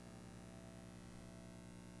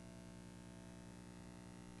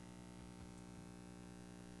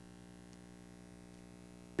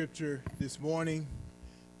Scripture this morning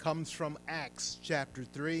comes from Acts chapter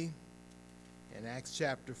 3 and Acts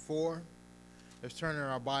chapter 4. Let's turn in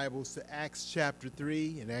our Bibles to Acts chapter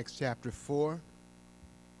 3 and Acts chapter 4.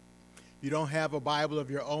 If you don't have a Bible of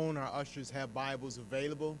your own, our ushers have Bibles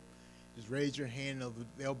available. Just raise your hand and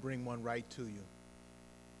they'll bring one right to you.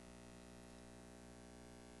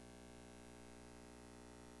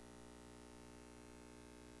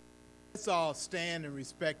 Let's all stand in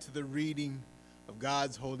respect to the reading of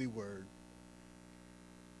God's holy word.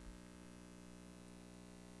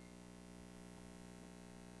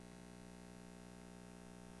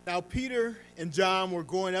 Now Peter and John were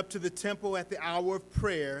going up to the temple at the hour of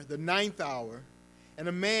prayer, the 9th hour, and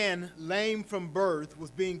a man lame from birth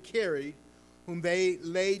was being carried, whom they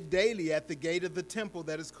laid daily at the gate of the temple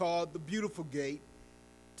that is called the Beautiful Gate,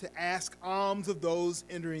 to ask alms of those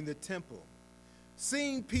entering the temple.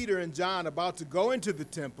 Seeing Peter and John about to go into the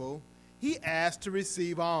temple, he asked to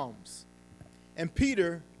receive alms. And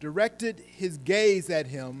Peter directed his gaze at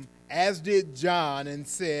him, as did John, and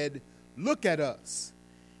said, "Look at us."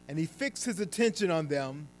 And he fixed his attention on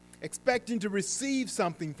them, expecting to receive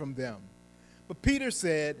something from them. But Peter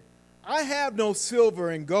said, "I have no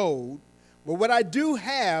silver and gold, but what I do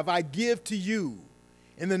have I give to you.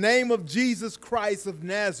 In the name of Jesus Christ of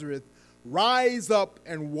Nazareth, rise up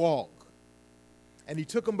and walk." And he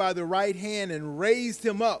took him by the right hand and raised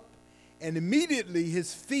him up. And immediately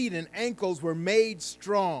his feet and ankles were made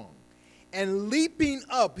strong. And leaping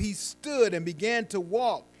up, he stood and began to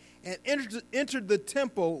walk, and entered the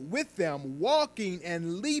temple with them, walking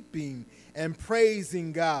and leaping and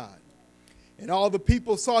praising God. And all the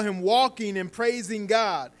people saw him walking and praising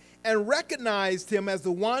God, and recognized him as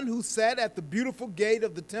the one who sat at the beautiful gate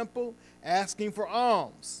of the temple asking for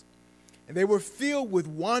alms. And they were filled with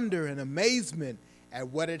wonder and amazement at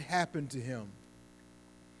what had happened to him.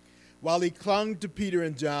 While he clung to Peter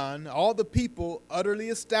and John, all the people, utterly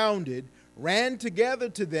astounded, ran together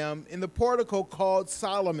to them in the portico called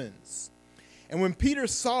Solomon's. And when Peter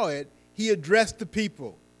saw it, he addressed the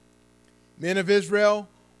people. "Men of Israel,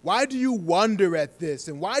 why do you wonder at this?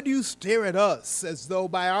 And why do you stare at us as though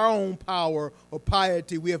by our own power or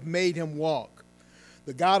piety we have made him walk?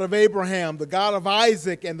 The God of Abraham, the God of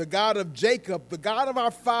Isaac, and the God of Jacob, the God of our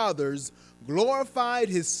fathers, glorified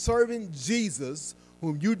his servant Jesus,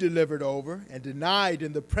 whom you delivered over and denied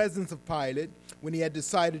in the presence of Pilate when he had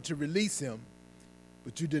decided to release him.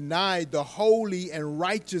 But you denied the holy and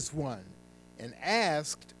righteous one and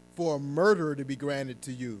asked for a murderer to be granted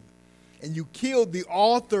to you. And you killed the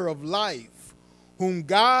author of life, whom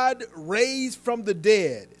God raised from the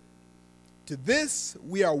dead. To this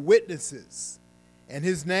we are witnesses. And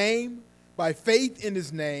his name, by faith in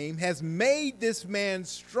his name, has made this man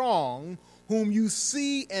strong, whom you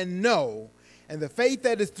see and know. And the faith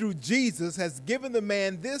that is through Jesus has given the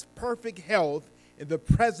man this perfect health in the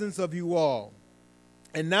presence of you all.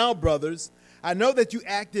 And now, brothers, I know that you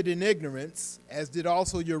acted in ignorance, as did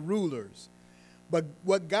also your rulers. But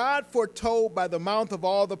what God foretold by the mouth of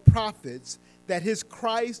all the prophets, that his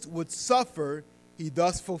Christ would suffer, he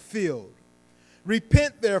thus fulfilled.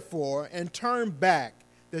 Repent, therefore, and turn back,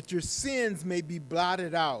 that your sins may be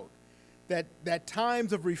blotted out, that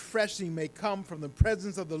times of refreshing may come from the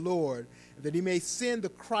presence of the Lord, that he may send the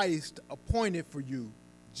Christ appointed for you,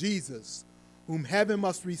 Jesus, whom heaven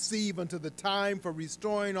must receive until the time for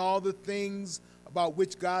restoring all the things about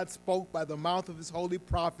which God spoke by the mouth of his holy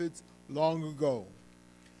prophets long ago.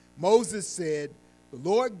 Moses said, "The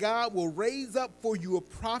Lord God will raise up for you a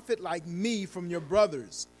prophet like me from your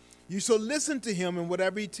brothers. You shall listen to him in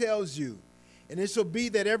whatever he tells you. And it shall be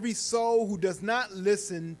that every soul who does not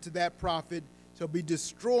listen to that prophet shall be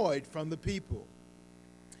destroyed from the people."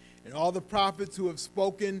 And all the prophets who have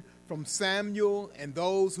spoken from Samuel and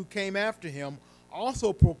those who came after him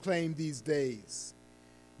also proclaimed these days.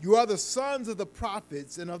 You are the sons of the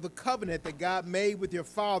prophets and of the covenant that God made with your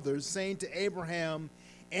fathers, saying to Abraham,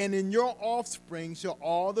 "And in your offspring shall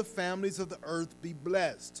all the families of the earth be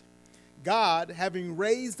blessed." God, having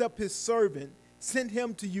raised up his servant, sent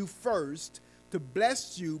him to you first, to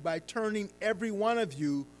bless you by turning every one of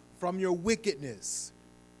you from your wickedness.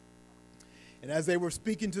 And as they were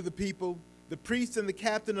speaking to the people, the priest and the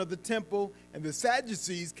captain of the temple and the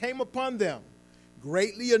Sadducees came upon them,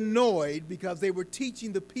 greatly annoyed because they were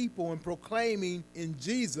teaching the people and proclaiming in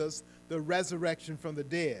Jesus the resurrection from the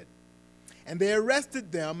dead. And they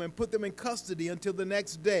arrested them and put them in custody until the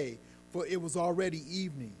next day, for it was already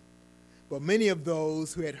evening. But many of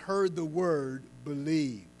those who had heard the word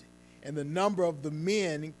believed, and the number of the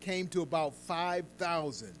men came to about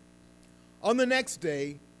 5,000. On the next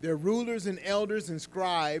day, their rulers and elders and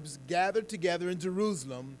scribes gathered together in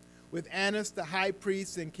Jerusalem with Annas the high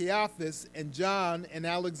priest, and Caiaphas, and John, and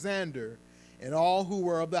Alexander, and all who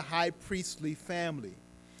were of the high priestly family.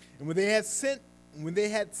 And when they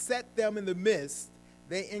had set them in the midst,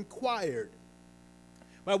 they inquired,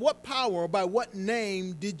 "By what power or by what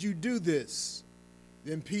name did you do this?"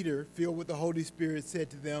 Then Peter, filled with the Holy Spirit, said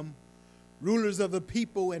to them, "Rulers of the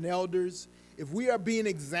people and elders, if we are being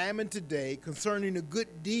examined today concerning a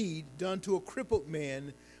good deed done to a crippled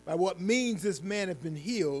man, by what means this man has been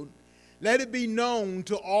healed, let it be known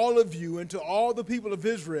to all of you and to all the people of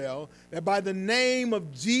Israel that by the name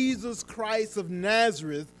of Jesus Christ of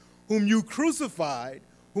Nazareth, whom you crucified,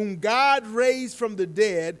 whom God raised from the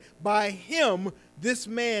dead, by him this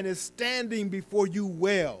man is standing before you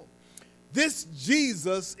well. This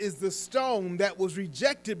Jesus is the stone that was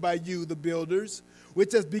rejected by you, the builders,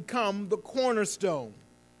 which has become the cornerstone.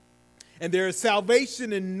 And there is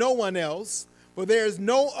salvation in no one else, for there is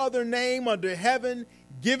no other name under heaven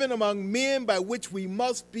given among men by which we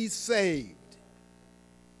must be saved."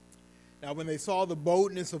 Now when they saw the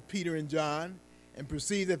boldness of Peter and John and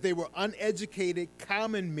perceived that they were uneducated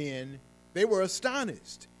common men, they were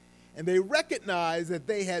astonished, and they recognized that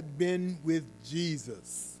they had been with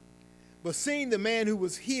Jesus. But seeing the man who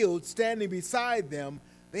was healed standing beside them,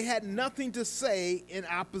 they had nothing to say in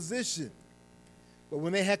opposition. But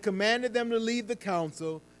when they had commanded them to leave the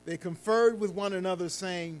council, they conferred with one another,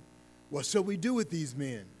 saying, "What shall we do with these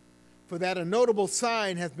men? For that a notable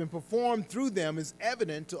sign has been performed through them is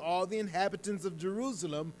evident to all the inhabitants of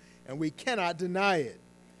Jerusalem, and we cannot deny it.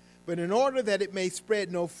 But in order that it may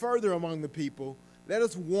spread no further among the people, let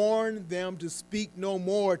us warn them to speak no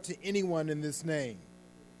more to anyone in this name."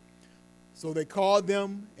 So they called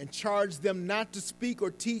them and charged them not to speak or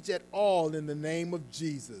teach at all in the name of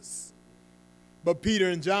Jesus. But Peter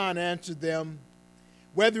and John answered them,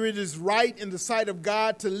 "Whether it is right in the sight of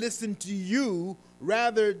God to listen to you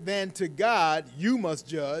rather than to God, you must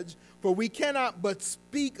judge, for we cannot but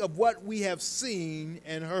speak of what we have seen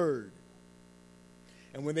and heard."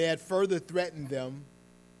 And when they had further threatened them,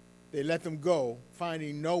 they let them go,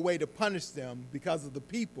 finding no way to punish them because of the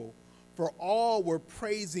people, for all were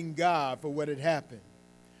praising God for what had happened.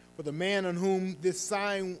 For the man on whom this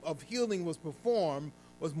sign of healing was performed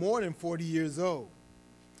was more than 40 years old.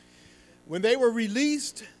 When they were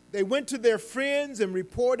released, they went to their friends and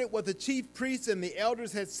reported what the chief priests and the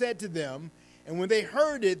elders had said to them. And when they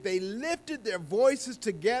heard it, they lifted their voices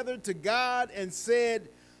together to God and said,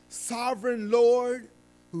 "Sovereign Lord,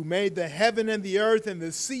 who made the heaven and the earth and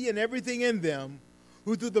the sea and everything in them,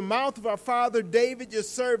 who through the mouth of our father David, your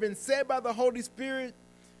servant, said by the Holy Spirit,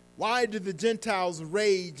 why do the Gentiles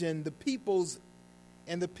rage and the peoples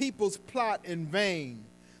plot in vain?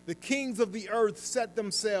 The kings of the earth set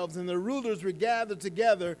themselves, and the rulers were gathered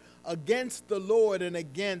together against the Lord and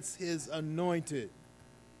against his anointed.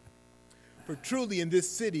 For truly in this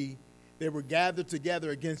city they were gathered together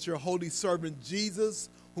against your holy servant Jesus,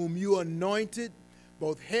 whom you anointed,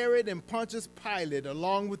 both Herod and Pontius Pilate,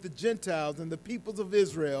 along with the Gentiles and the peoples of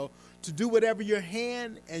Israel, to do whatever your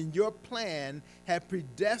hand and your plan had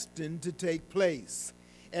predestined to take place.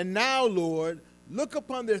 And now, Lord, look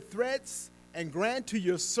upon their threats and grant to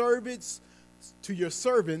your servants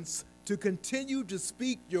to continue to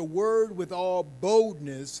speak your word with all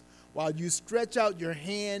boldness, while you stretch out your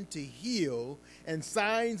hand to heal, and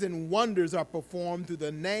signs and wonders are performed through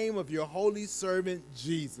the name of your holy servant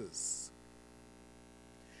Jesus."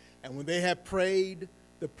 And when they had prayed,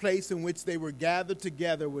 the place in which they were gathered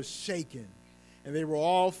together was shaken, and they were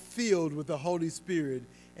all filled with the Holy Spirit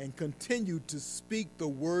and continued to speak the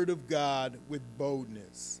word of God with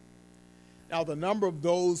boldness. Now the number of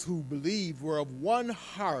those who believed were of one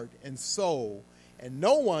heart and soul, and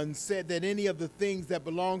no one said that any of the things that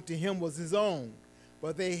belonged to him was his own,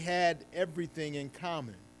 but they had everything in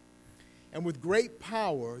common. And with great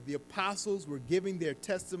power, the apostles were giving their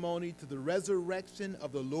testimony to the resurrection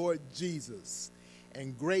of the Lord Jesus,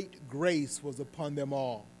 and great grace was upon them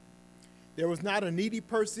all. There was not a needy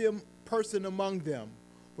person among them,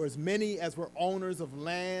 for as many as were owners of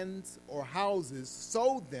lands or houses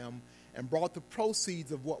sold them and brought the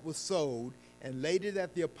proceeds of what was sold and laid it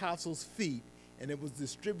at the apostles' feet, and it was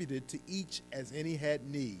distributed to each as any had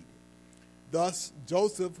need. Thus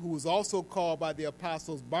Joseph, who was also called by the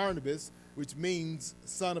apostles Barnabas, which means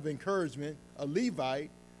son of encouragement, a Levite,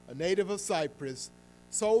 a native of Cyprus,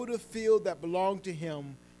 sold a field that belonged to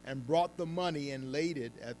him and brought the money and laid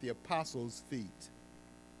it at the apostles' feet.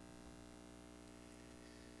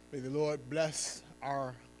 May the Lord bless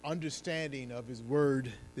our understanding of his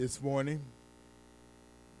word this morning,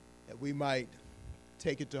 that we might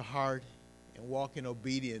take it to heart and walk in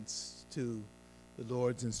obedience to the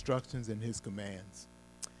Lord's instructions and his commands.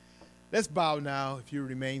 Let's bow now, if you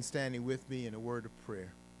remain standing with me, in a word of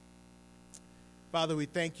prayer. Father, we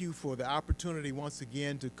thank you for the opportunity once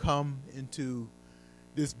again to come into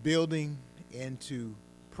this building and to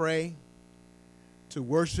pray, to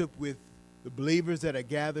worship with the believers that are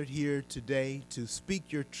gathered here today, to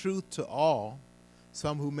speak your truth to all.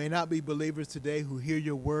 Some who may not be believers today who hear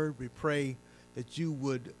your word, we pray that you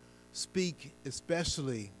would speak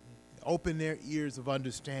especially, open their ears of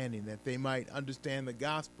understanding, that they might understand the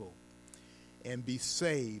gospel and be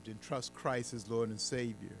saved and trust Christ as Lord and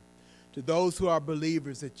Savior. To those who are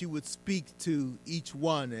believers, that you would speak to each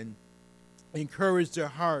one and encourage their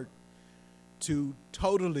heart to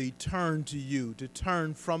totally turn to you, to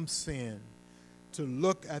turn from sin, to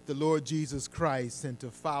look at the Lord Jesus Christ and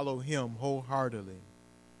to follow him wholeheartedly.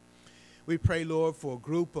 We pray, Lord, for a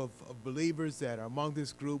group of believers that are among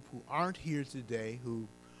this group who aren't here today, who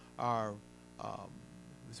are,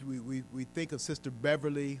 we think of Sister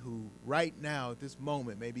Beverly, who right now at this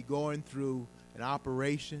moment may be going through an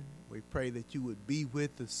operation. We pray that you would be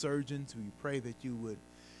with the surgeons. We pray that you would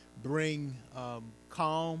bring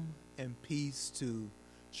calm and peace to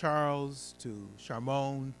Charles, to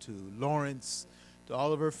Charmone, to Lawrence, to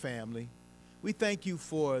all of her family. We thank you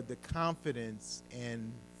for the confidence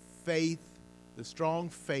and faith, the strong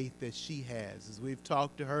faith that she has. As we've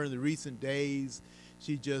talked to her in the recent days,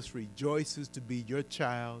 she just rejoices to be your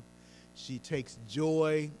child. She takes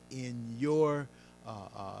joy in your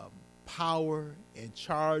power and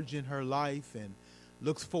charge in her life and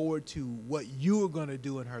looks forward to what you are going to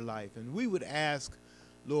do in her life. And we would ask,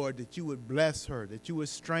 Lord, that you would bless her, that you would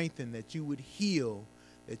strengthen, that you would heal,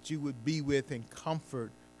 that you would be with and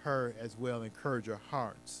comfort her as well, encourage her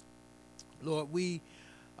hearts. Lord, we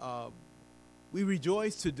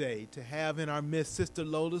rejoice today to have in our midst Sister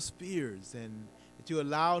Lola Spears, and that you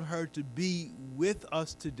allowed her to be with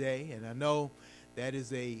us today. And I know that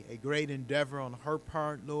is a great endeavor on her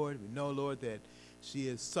part, Lord. We know, Lord, that she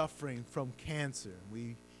is suffering from cancer.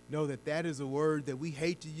 We know that that is a word that we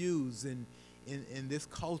hate to use in this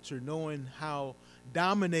culture, knowing how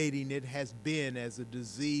dominating it has been as a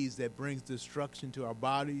disease that brings destruction to our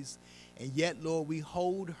bodies. And yet, Lord, we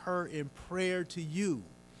hold her in prayer to you,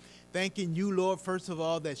 thanking you, Lord, first of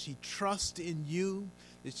all, that she trusts in you,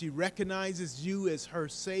 that she recognizes you as her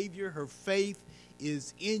Savior. Her faith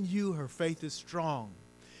is in you. Her faith is strong.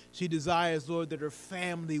 She desires, Lord, that her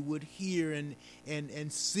family would hear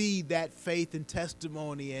and see that faith and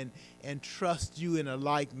testimony and trust you in a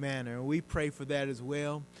like manner. And we pray for that as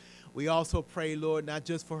well. We also pray, Lord, not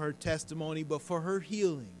just for her testimony, but for her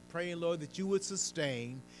healing. Praying, Lord, that you would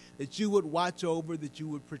sustain, that you would watch over, that you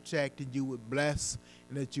would protect, and you would bless,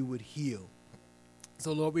 and that you would heal.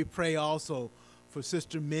 So, Lord, we pray also for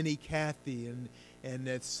Sister Minnie Kathy and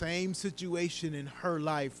that same situation in her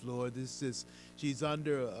life, Lord. She's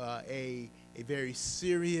under a very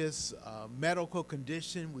serious medical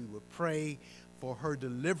condition. We would pray for her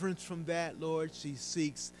deliverance from that, Lord. She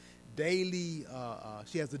seeks daily,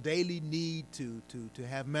 she has a daily need to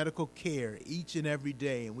have medical care each and every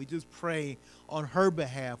day. And we just pray on her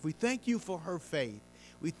behalf. We thank you for her faith.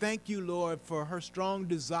 We thank you, Lord, for her strong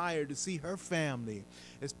desire to see her family,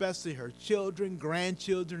 especially her children,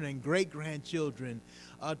 grandchildren, and great-grandchildren,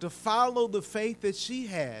 to follow the faith that she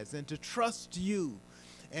has and to trust you.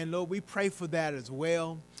 And, Lord, we pray for that as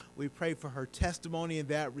well. We pray for her testimony in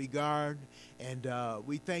that regard. And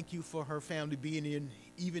we thank you for her family being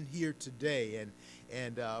even here today,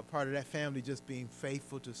 and part of that family just being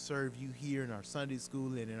faithful to serve you here in our Sunday school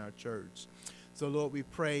and in our church. So, Lord, we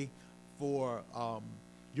pray for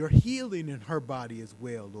your healing in her body as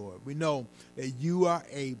well, Lord. We know that you are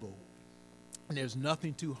able, and there's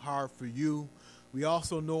nothing too hard for you. We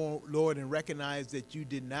also know, Lord, and recognize that you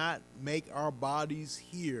did not make our bodies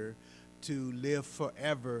here to live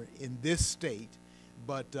forever in this state.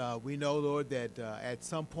 But we know, Lord, that at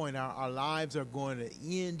some point our lives are going to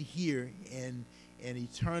end here, and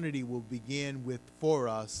eternity will begin for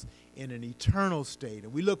us in an eternal state.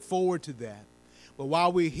 And we look forward to that. But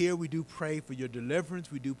while we're here, we do pray for your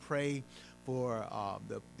deliverance. We do pray for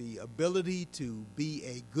the ability to be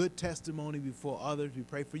a good testimony before others. We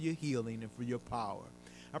pray for your healing and for your power.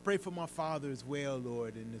 I pray for my father as well,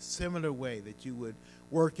 Lord, in a similar way, that you would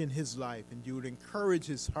work in his life and you would encourage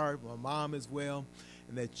his heart, my mom as well,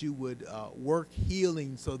 and that you would work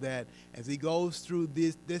healing so that as he goes through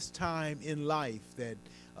this time in life, that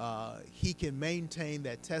he can maintain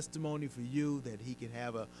that testimony for you, that he can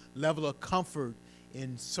have a level of comfort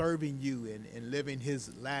in serving you and living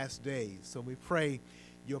his last days. So we pray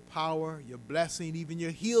your power, your blessing, even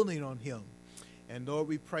your healing on him. And Lord,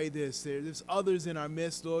 we pray this. There's others in our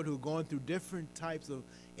midst, Lord, who are going through different types of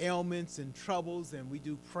ailments and troubles, and we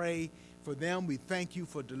do pray for them. We thank you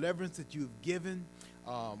for deliverance that you have given.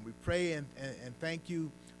 We pray and thank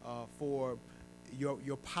you for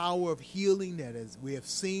your power of healing that as we have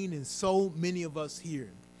seen in so many of us here.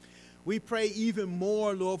 We pray even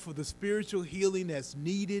more, Lord, for the spiritual healing that's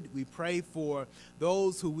needed. We pray for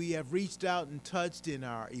those who we have reached out and touched in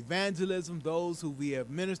our evangelism, those who we have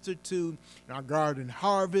ministered to in our garden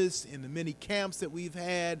harvest, in the many camps that we've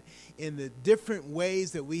had, in the different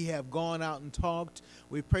ways that we have gone out and talked.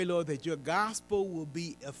 We pray, Lord, that your gospel will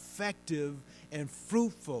be effective and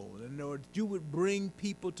fruitful, and Lord, you would bring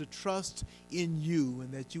people to trust in you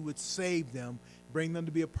and that you would save them, bring them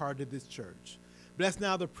to be a part of this church. Bless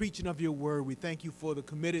now the preaching of your word. We thank you for the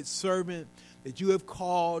committed servant that you have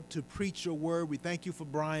called to preach your word. We thank you for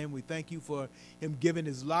Brian. We thank you for him giving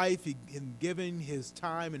his life, him giving his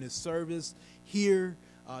time and his service here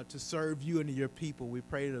to serve you and your people. We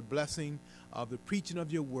pray the blessing of the preaching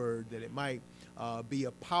of your word, that it might be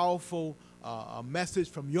a powerful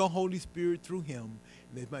message from your Holy Spirit through him,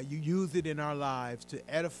 and that you use it in our lives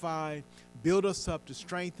to edify, build us up, to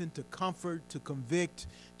strengthen, to comfort, to convict,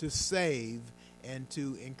 to save, and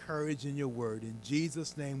to encourage in your word. In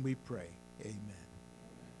Jesus' name we pray. Amen.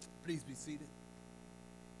 Please be seated.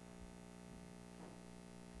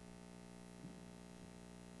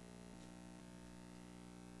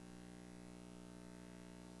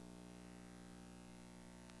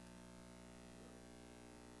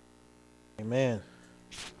 Amen.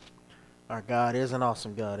 Our God is an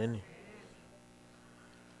awesome God, isn't he?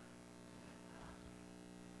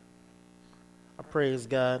 I praise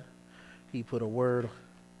God. He put a word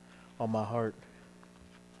on my heart.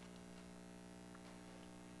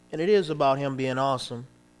 And it is about him being awesome.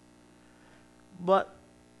 But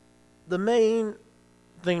the main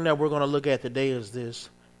thing that we're going to look at today is this,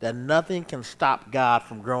 that nothing can stop God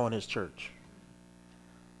from growing his church.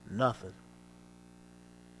 Nothing.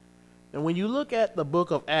 And when you look at the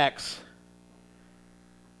book of Acts,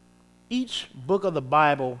 each book of the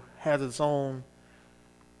Bible has its own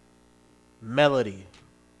melody.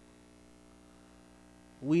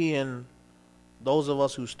 We, and those of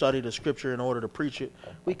us who study the scripture in order to preach it,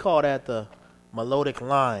 we call that the melodic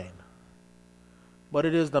line. But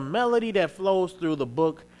it is the melody that flows through the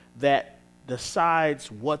book that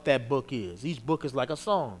decides what that book is. Each book is like a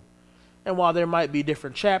song. And while there might be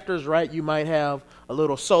different chapters, right, you might have a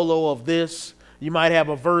little solo of this, you might have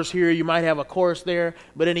a verse here, you might have a chorus there,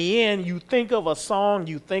 but in the end, you think of a song,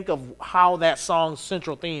 you think of how that song's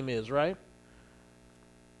central theme is, right?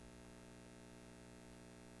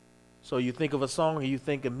 So you think of a song and you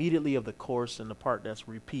think immediately of the chorus and the part that's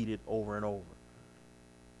repeated over and over.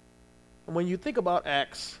 And when you think about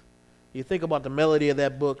Acts, you think about the melody of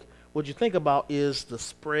that book, what you think about is the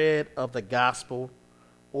spread of the gospel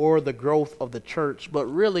or the growth of the church, but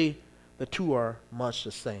really the two are much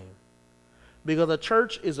the same. Because a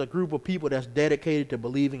church is a group of people that's dedicated to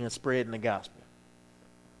believing and spreading the gospel.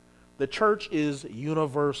 The church is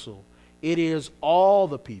universal. It is all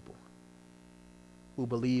the people who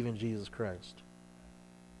believe in Jesus Christ.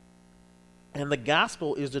 And the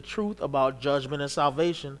gospel is the truth about judgment and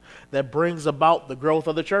salvation that brings about the growth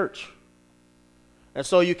of the church. And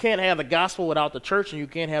so you can't have the gospel without the church, and you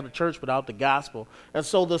can't have the church without the gospel. And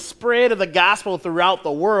so the spread of the gospel throughout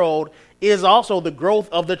the world is also the growth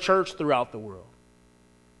of the church throughout the world.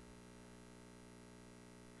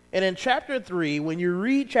 And in chapter 3, when you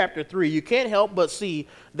read chapter 3, you can't help but see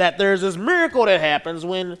that there's this miracle that happens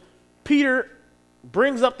when Peter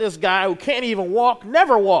brings up this guy who can't even walk,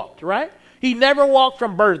 never walked, right? He never walked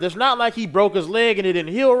from birth. It's not like he broke his leg and it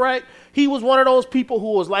didn't heal right. He was one of those people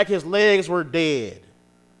who was like his legs were dead.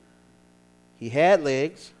 He had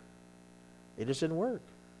legs. They just didn't work.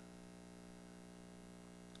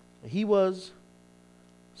 He was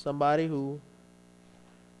somebody who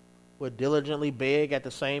would diligently beg at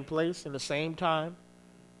the same place in the same time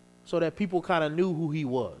so that people kind of knew who he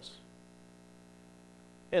was.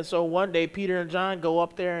 And so one day Peter and John go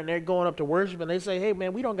up there and they're going up to worship and they say, hey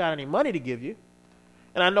man, we don't got any money to give you.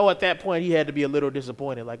 And I know at that point he had to be a little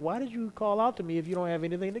disappointed. Like, why did you call out to me if you don't have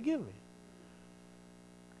anything to give me?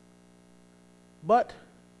 But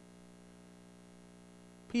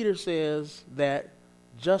Peter says that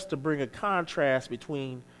just to bring a contrast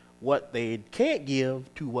between what they can't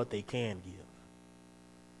give to what they can give.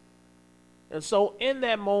 And so in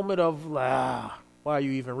that moment of, why are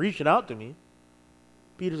you even reaching out to me?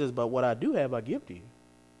 Peter says, but what I do have, I give to you.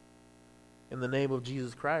 In the name of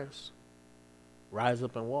Jesus Christ, rise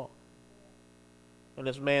up and walk. And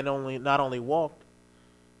this man not only walked,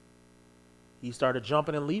 he started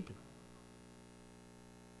jumping and leaping.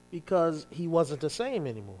 because he wasn't the same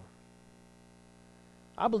anymore.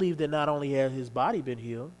 I believe that not only had his body been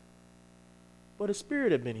healed, but his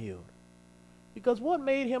spirit had been healed. Because what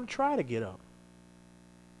made him try to get up?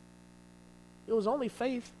 It was only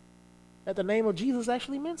faith that the name of Jesus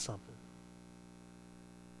actually meant something.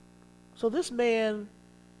 So this man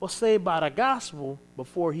was saved by the gospel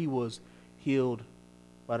before he was healed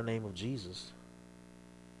by the name of Jesus.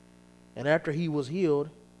 And after he was healed,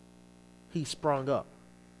 he sprung up.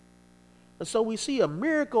 And so we see a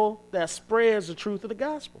miracle that spreads the truth of the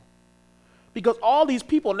gospel. Because all these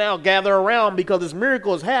people now gather around because this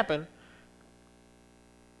miracle has happened.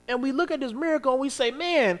 And we look at this miracle and we say,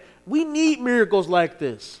 man, we need miracles like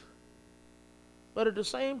this. But at the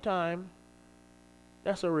same time,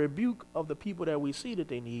 that's a rebuke of the people that we see that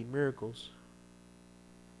they need miracles.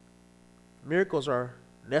 Miracles are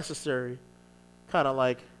necessary, kind of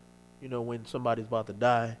like, when somebody's about to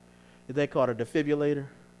die. Is that called a defibrillator?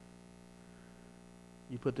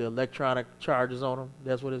 You put the electronic charges on them.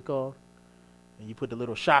 That's what it's called. And you put the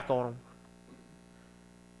little shock on them.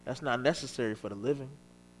 That's not necessary for the living.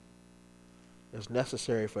 It's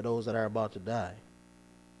necessary for those that are about to die.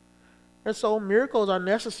 And so miracles are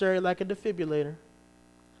necessary like a defibrillator.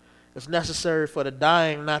 It's necessary for the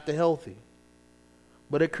dying, not the healthy.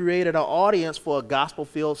 But it created an audience for a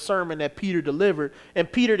gospel-filled sermon that Peter delivered.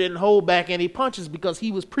 And Peter didn't hold back any punches because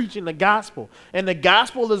he was preaching the gospel. And the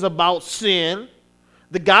gospel is about sin.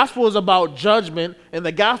 The gospel is about judgment. And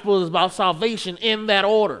the gospel is about salvation in that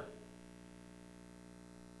order.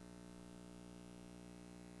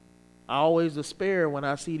 I always despair when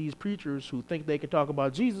I see these preachers who think they can talk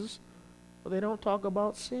about Jesus, but they don't talk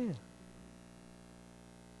about sin.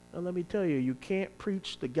 And let me tell you, you can't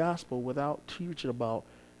preach the gospel without teaching about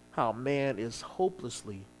how man is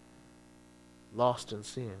hopelessly lost in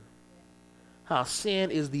sin. How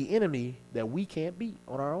sin is the enemy that we can't beat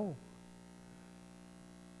on our own.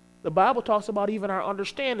 The Bible talks about even our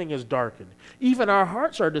understanding is darkened. Even our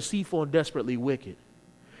hearts are deceitful and desperately wicked.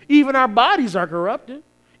 Even our bodies are corrupted.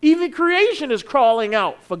 Even creation is crawling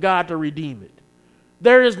out for God to redeem it.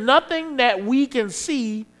 There is nothing that we can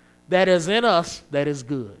see that is in us that is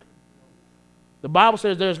good. The Bible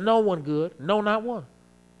says there's no one good, no, not one.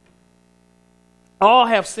 All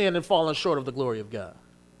have sinned and fallen short of the glory of God.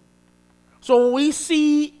 So when we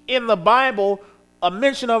see in the Bible a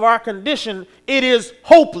mention of our condition, it is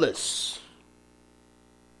hopeless.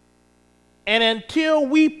 And until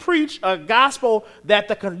we preach a gospel that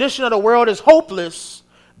the condition of the world is hopeless,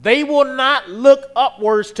 they will not look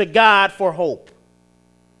upwards to God for hope.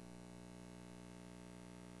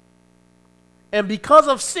 And because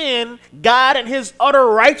of sin, God in his utter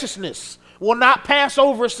righteousness will not pass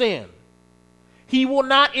over sin. He will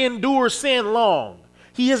not endure sin long.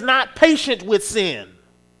 He is not patient with sin.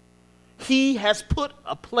 He has put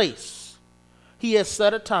a place. He has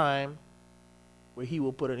set a time where he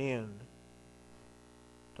will put an end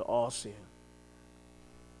to all sin.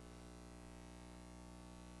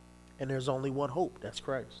 And there's only one hope, that's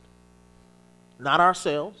Christ. Not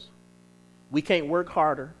ourselves. We can't work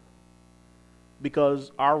harder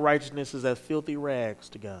because our righteousness is as filthy rags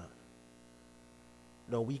to God.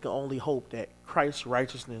 No, we can only hope that Christ's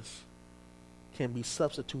righteousness can be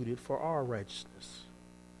substituted for our righteousness.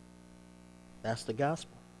 That's the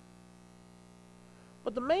gospel.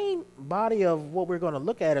 But the main body of what we're going to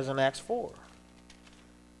look at is in Acts 4.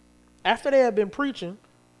 After they have been preaching,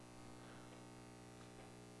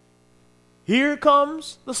 here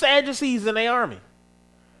comes the Sadducees and their army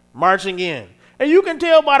marching in. And you can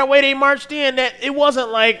tell by the way they marched in that it wasn't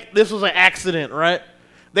like this was an accident, right?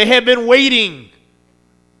 They had been waiting,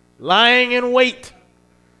 lying in wait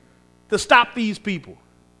to stop these people.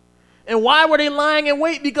 And why were they lying in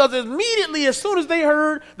wait? Because immediately, as soon as they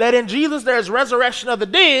heard that in Jesus there's resurrection of the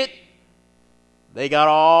dead, they got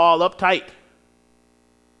all uptight.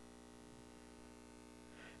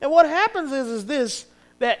 And what happens is this,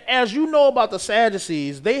 that as you know about the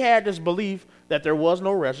Sadducees, they had this belief that there was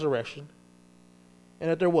no resurrection and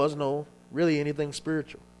that there was no really anything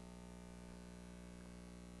spiritual.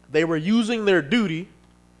 They were using their duty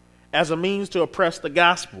as a means to oppress the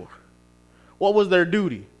gospel. What was their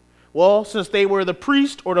duty? Well, since they were the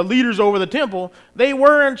priests or the leaders over the temple, they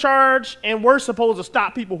were in charge and were supposed to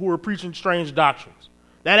stop people who were preaching strange doctrines.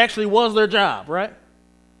 That actually was their job, right?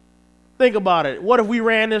 Think about it. What if we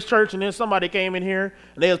ran this church and then somebody came in here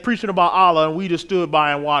and they was preaching about Allah and we just stood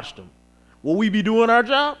by and watched them? Will we be doing our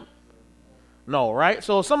job? No, right?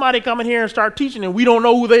 So if somebody come in here and start teaching and we don't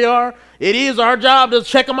know who they are, it is our job to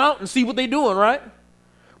check them out and see what they're doing, right?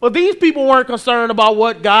 But these people weren't concerned about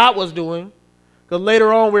what God was doing, because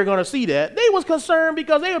later on we're going to see that. They was concerned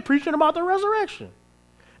because they were preaching about the resurrection.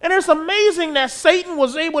 And it's amazing that Satan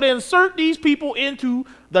was able to insert these people into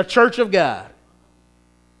the church of God.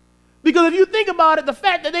 Because if you think about it, the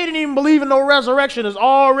fact that they didn't even believe in no resurrection is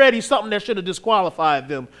already something that should have disqualified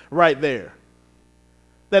them right there.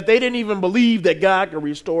 That they didn't even believe that God could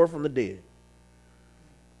restore from the dead.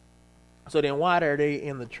 So then why are they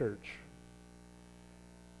in the church?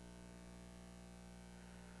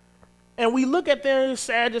 And we look at their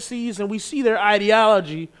Sadducees and we see their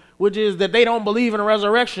ideology, which is that they don't believe in a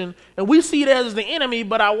resurrection, and we see it as the enemy,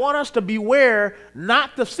 but I want us to beware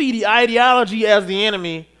not to see the ideology as the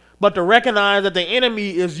enemy, but to recognize that the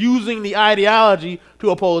enemy is using the ideology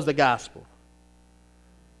to oppose the gospel.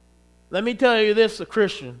 Let me tell you this, a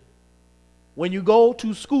Christian. When you go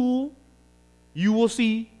to school, you will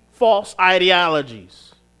see false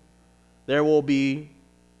ideologies. There will be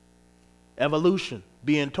evolution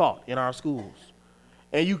being taught in our schools.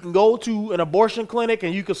 And you can go to an abortion clinic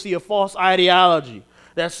and you can see a false ideology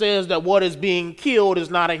that says that what is being killed is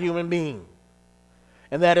not a human being.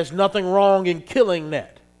 And that there's nothing wrong in killing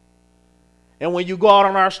that. And when you go out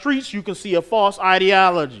on our streets, you can see a false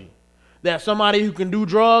ideology that somebody who can do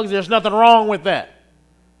drugs, there's nothing wrong with that.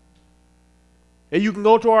 And you can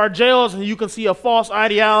go to our jails and you can see a false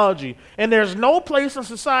ideology. And there's no place in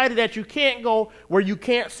society that you can't go where you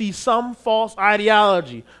can't see some false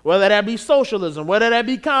ideology, whether that be socialism, whether that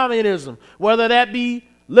be communism, whether that be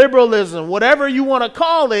liberalism, whatever you want to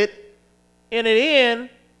call it. In the end,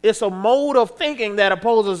 it's a mode of thinking that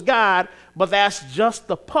opposes God, but that's just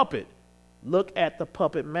the puppet. Look at the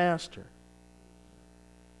puppet master.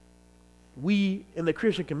 We in the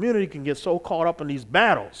Christian community can get so caught up in these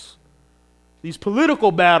battles, these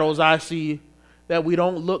political battles I see, that we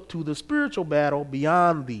don't look to the spiritual battle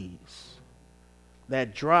beyond these,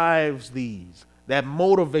 that drives these, that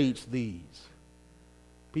motivates these.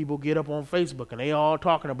 People get up on Facebook and they all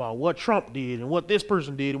talking about what Trump did and what this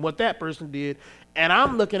person did and what that person did, and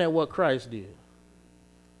I'm looking at what Christ did.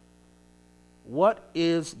 What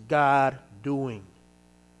is God doing?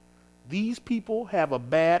 These people have a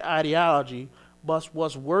bad ideology, but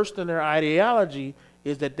what's worse than their ideology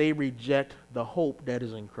is that they reject the hope that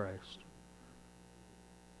is in Christ.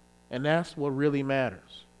 And that's what really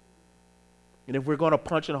matters. And if we're going to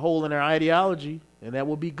punch a hole in their ideology, and that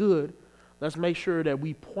will be good, let's make sure that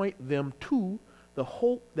we point them to the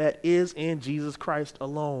hope that is in Jesus Christ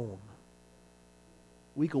alone.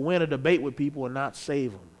 We can win a debate with people and not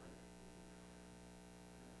save them.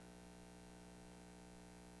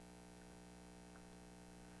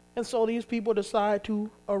 And so these people decide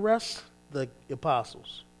to arrest the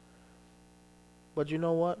apostles. But you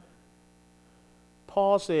know what?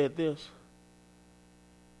 Paul said this: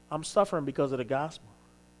 I'm suffering because of the gospel,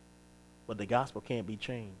 but the gospel can't be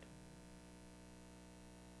chained.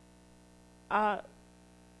 I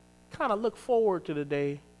kind of look forward to the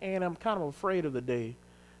day, and I'm kind of afraid of the day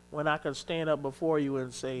when I can stand up before you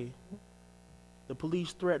and say, the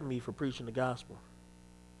police threatened me for preaching the gospel,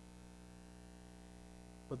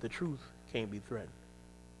 but the truth can't be threatened.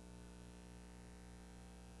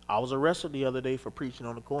 I was arrested the other day for preaching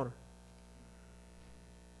on the corner,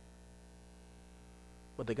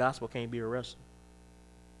 but the gospel can't be arrested.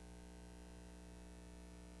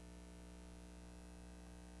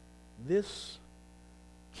 This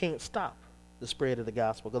can't stop the spread of the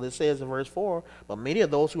gospel, because it says in verse 4, but many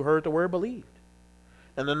of those who heard the word believed.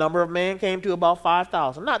 And the number of men came to about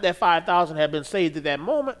 5,000. Not that 5,000 had been saved at that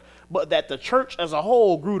moment, but that the church as a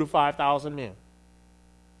whole grew to 5,000 men.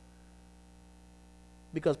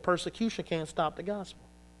 Because persecution can't stop the gospel.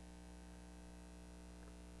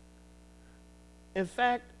 In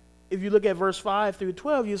fact, if you look at verse 5 through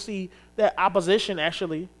 12, you see that opposition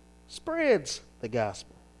actually spreads the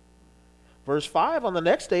gospel. Verse 5, on the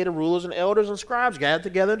next day, the rulers and elders and scribes gathered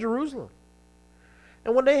together in Jerusalem.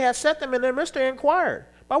 And when they had set them in their midst, they inquired,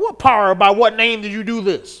 by what power, by what name did you do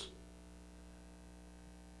this?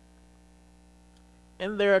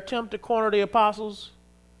 In their attempt to corner the apostles,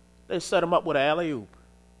 they set them up with an alley-oop.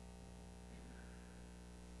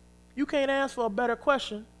 You can't ask for a better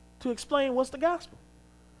question to explain what's the gospel.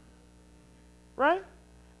 Right?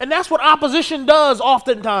 And that's what opposition does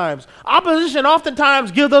oftentimes. Opposition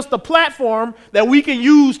oftentimes gives us the platform that we can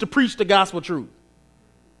use to preach the gospel truth.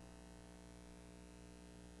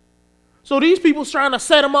 So these people trying to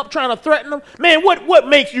set them up, trying to threaten them. Man,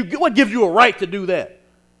 what gives you a right to do that?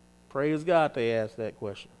 Praise God they asked that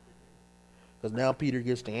question. Because now Peter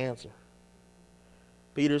gets the answer.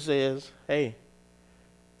 Peter says, hey,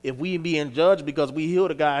 if we being judged because we healed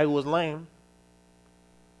a guy who was lame,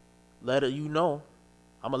 I'm going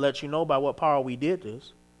to let you know by what power we did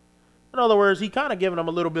this. In other words, he kind of giving them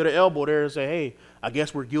a little bit of elbow there and say, hey, I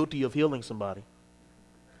guess we're guilty of healing somebody.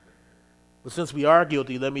 But since we are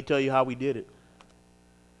guilty, let me tell you how we did it.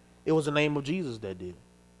 It was the name of Jesus that did it.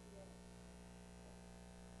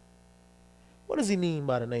 What does he mean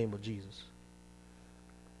by the name of Jesus?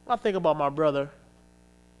 I think about my brother.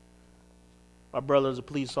 My brother is a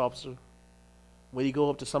police officer. When he go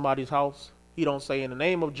up to somebody's house, he don't say, in the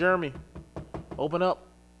name of Jeremy, open up.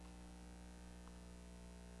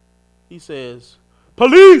 He says,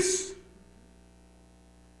 police!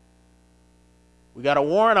 We got a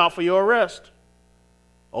warrant out for your arrest.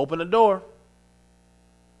 Open the door.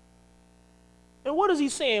 And what is he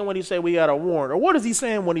saying when he say we got a warrant? Or what is he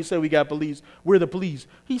saying when he say we got police? We're the police.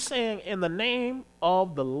 He's saying, in the name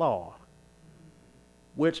of the law,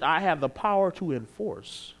 which I have the power to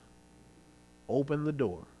enforce, open the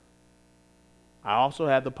door. I also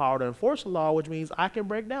have the power to enforce the law, which means I can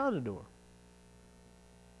break down the door.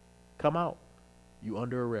 Come out. You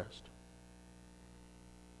under arrest.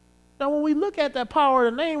 Now, when we look at that power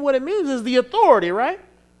of the name, what it means is the authority, right?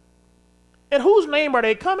 In whose name are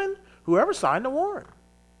they coming? Whoever signed the warrant.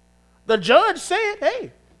 The judge said,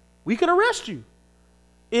 hey, we can arrest you.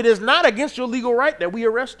 It is not against your legal right that we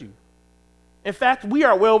arrest you. In fact, we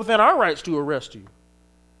are well within our rights to arrest you.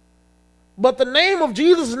 But the name of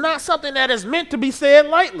Jesus is not something that is meant to be said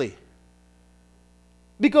lightly.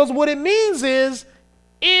 Because what it means is,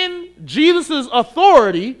 in Jesus'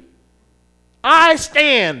 authority, I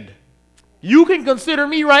stand. You can consider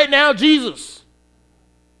me right now Jesus.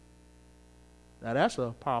 Now that's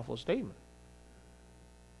a powerful statement.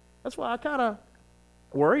 That's why I kind of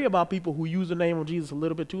worry about people who use the name of Jesus a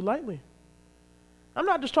little bit too lightly. I'm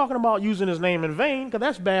not just talking about using his name in vain, because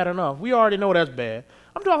that's bad enough. We already know that's bad.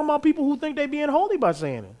 I'm talking about people who think they're being holy by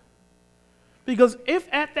saying it. Because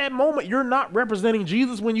if at that moment you're not representing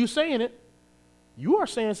Jesus when you're saying it, you are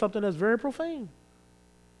saying something that's very profane.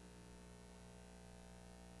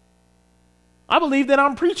 I believe that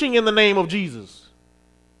I'm preaching in the name of Jesus.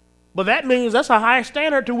 But that means that's a high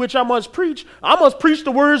standard to which I must preach. I must preach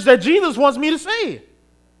the words that Jesus wants me to say.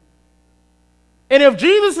 And if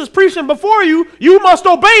Jesus is preaching before you, you must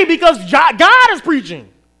obey because God is preaching.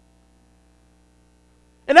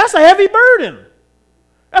 And that's a heavy burden.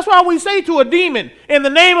 That's why we say to a demon, in the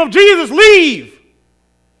name of Jesus, leave.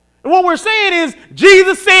 And what we're saying is,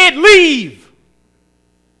 Jesus said leave.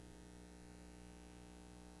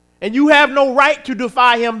 And you have no right to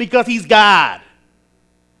defy him because he's God.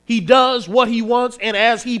 He does what he wants and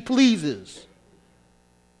as he pleases.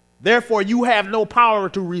 Therefore, you have no power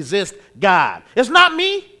to resist God. It's not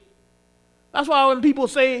me. That's why when people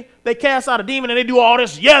say they cast out a demon and they do all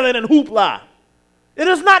this yelling and hoopla, it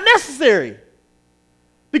is not necessary.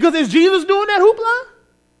 Because is Jesus doing that hoopla?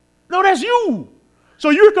 No, that's you.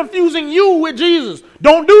 So you're confusing you with Jesus.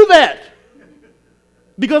 Don't do that.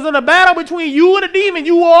 Because in a battle between you and a demon,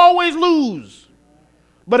 you will always lose.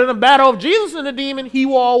 But in a battle of Jesus and the demon, he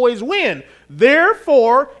will always win.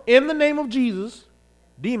 Therefore, in the name of Jesus,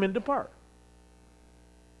 demon depart.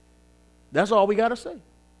 That's all we got to say.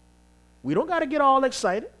 We don't got to get all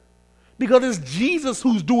excited because it's Jesus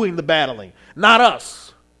who's doing the battling, not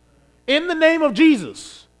us. In the name of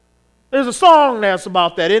Jesus. There's a song that's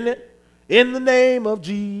about that, isn't it? In the name of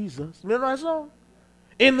Jesus. Remember that song?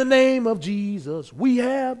 In the name of Jesus, we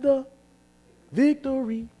have the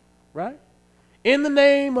victory, right? In the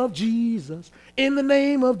name of Jesus, in the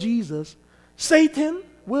name of Jesus, Satan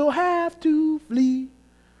will have to flee.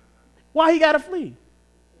 Why he got to flee?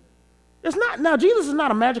 It's not, now Jesus is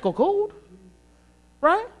not a magical code,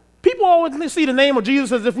 right? People always see the name of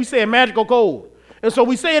Jesus as if we say a magical code. And so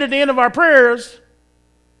we say it at the end of our prayers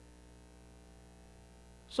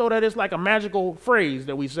so that it's like a magical phrase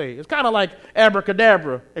that we say. It's kind of like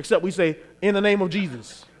abracadabra, except we say, in the name of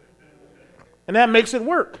Jesus. And that makes it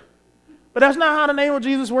work. But that's not how the name of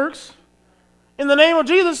Jesus works. In the name of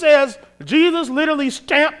Jesus says, Jesus literally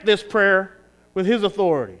stamped this prayer with his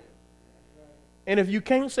authority. And if you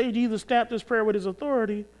can't say Jesus stamped this prayer with his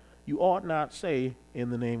authority, you ought not say, in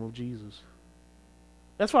the name of Jesus.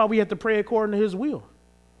 That's why we have to pray according to his will.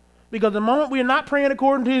 Because the moment we are not praying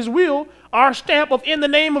according to his will, our stamp of in the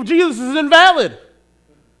name of Jesus is invalid.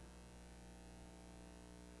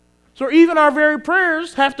 So even our very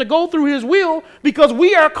prayers have to go through his will because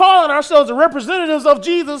we are calling ourselves the representatives of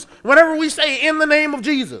Jesus whenever we say in the name of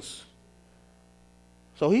Jesus.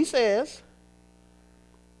 So he says,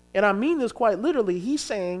 and I mean this quite literally, he's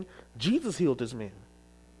saying Jesus healed this man.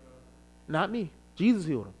 Not me. Jesus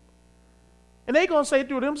healed him. And they're going to say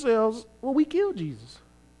to themselves, well, we killed Jesus.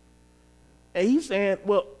 And he's saying,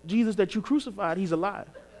 well, Jesus that you crucified, he's alive.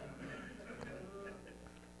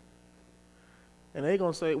 And they're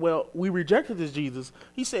going to say, well, we rejected this Jesus.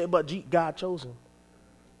 He said, but God chose him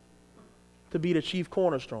to be the chief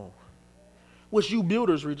cornerstone. which you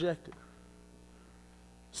builders rejected.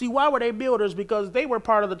 See, why were they builders? Because they were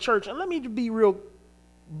part of the church. And let me be real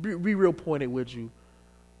pointed with you.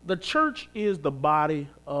 The church is the body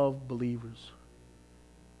of believers.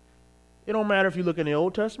 It don't matter if you look in the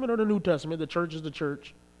Old Testament or the New Testament. The church is the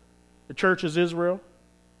church. The church is Israel,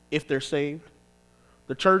 if they're saved.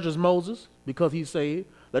 The church is Moses, because he's saved.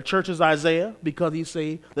 The church is Isaiah, because he's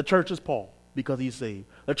saved. The church is Paul, because he's saved.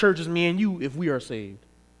 The church is me and you, if we are saved.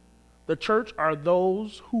 The church are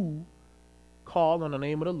those who call on the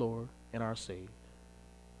name of the Lord and are saved.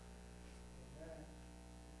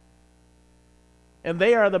 And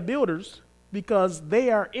they are the builders because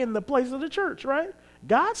they are in the place of the church, right?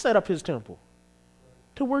 God set up his temple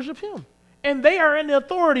to worship him. And they are in the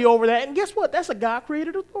authority over that. And guess what? That's a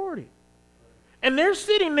God-created authority. And they're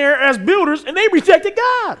sitting there as builders and they rejected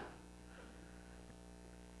God.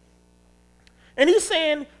 And he's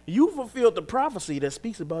saying, you fulfilled the prophecy that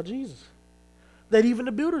speaks about Jesus. That even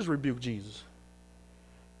the builders rebuked Jesus.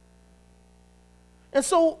 And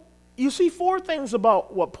so you see four things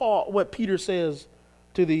about what Peter says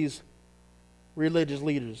to these religious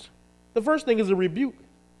leaders. The first thing is a rebuke.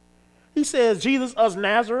 He says, Jesus of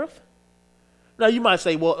Nazareth. Now you might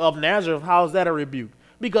say, well, of Nazareth, how is that a rebuke?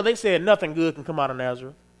 Because they said nothing good can come out of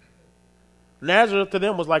Nazareth. Nazareth to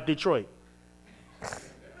them was like Detroit.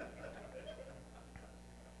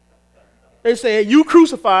 They said, you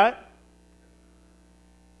crucified.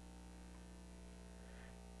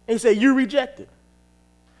 And he said, you rejected.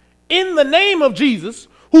 In the name of Jesus,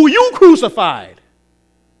 who you crucified,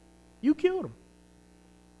 you killed him.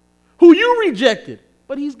 Who you rejected,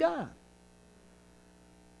 but he's God.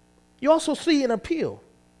 You also see an appeal.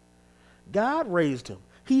 God raised him.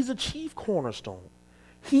 He's a chief cornerstone.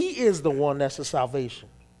 He is the one that's the salvation.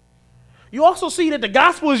 You also see that the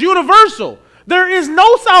gospel is universal. There is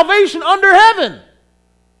no salvation under heaven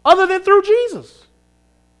other than through Jesus.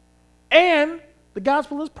 And the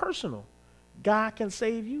gospel is personal. God can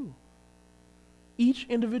save you. Each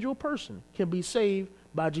individual person can be saved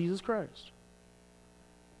by Jesus Christ.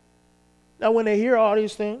 Now, when they hear all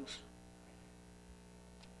these things,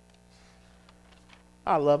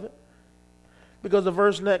 I love it. Because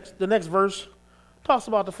the next verse talks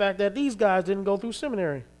about the fact that these guys didn't go through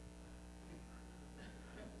seminary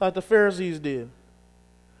like the Pharisees did.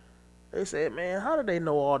 They said, man, how did they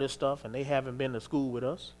know all this stuff and they haven't been to school with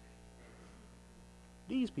us?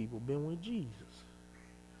 These people been with Jesus.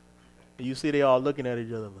 And you see they all looking at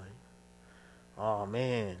each other like, oh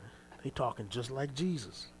man, they talking just like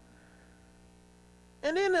Jesus.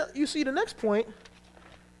 And then you see the next point,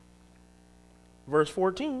 verse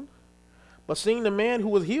 14. But seeing the man who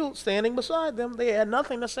was healed standing beside them, they had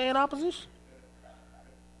nothing to say in opposition.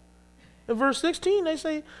 In verse 16, they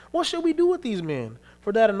say, what should we do with these men?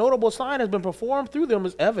 For that a notable sign has been performed through them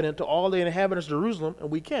is evident to all the inhabitants of Jerusalem, and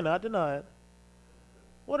we cannot deny it.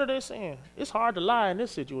 What are they saying? It's hard to lie in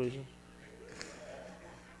this situation.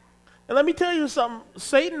 And let me tell you something.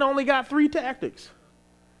 Satan only got 3 tactics.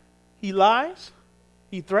 He lies,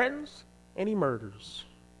 he threatens, and he murders.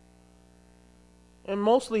 And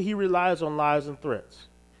mostly he relies on lies and threats.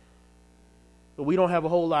 But we don't have a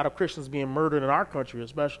whole lot of Christians being murdered in our country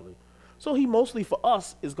especially. So he mostly for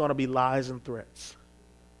us is going to be lies and threats.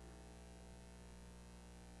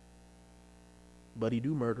 But he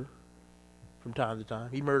do murder from time to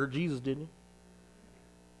time. He murdered Jesus, didn't he?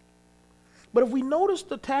 But if we notice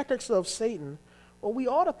the tactics of Satan, what we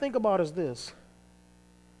ought to think about is this.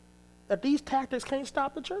 That these tactics can't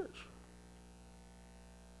stop the church.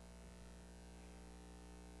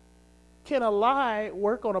 Can a lie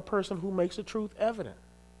work on a person who makes the truth evident?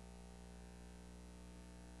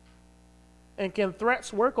 And can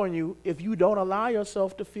threats work on you if you don't allow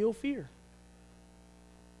yourself to feel fear?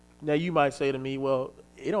 Now you might say to me, well,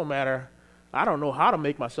 it don't matter. I don't know how to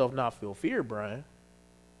make myself not feel fear, Brian.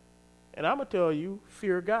 And I'm going to tell you,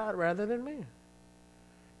 fear God rather than man.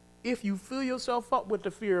 If you fill yourself up with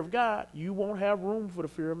the fear of God, you won't have room for the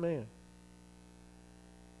fear of man.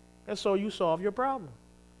 And so you solve your problem.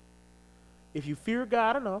 If you fear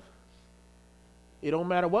God enough, it don't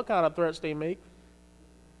matter what kind of threats they make.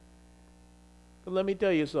 But let me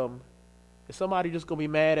tell you something. If somebody just going to be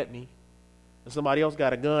mad at me and somebody else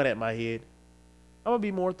got a gun at my head, I'm going to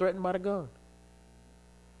be more threatened by the gun.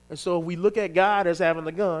 And so if we look at God as having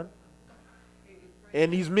the gun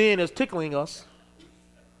and these men as tickling us,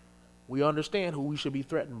 we understand who we should be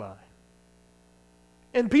threatened by.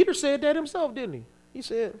 And Peter said that himself, didn't he? He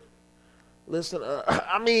said, listen,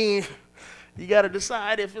 you got to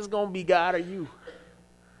decide if it's going to be God or you.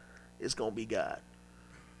 It's going to be God.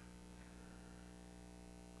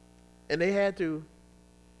 And they had to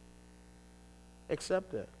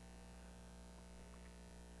accept that.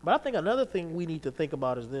 But I think another thing we need to think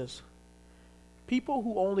about is this. People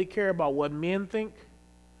who only care about what men think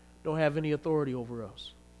don't have any authority over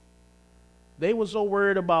us. They were so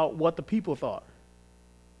worried about what the people thought.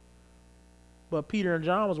 But Peter and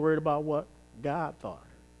John was worried about what God thought.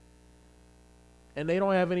 And they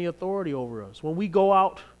don't have any authority over us. When we go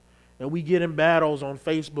out and we get in battles on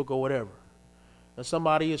Facebook or whatever, and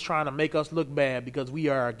somebody is trying to make us look bad because we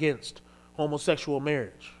are against homosexual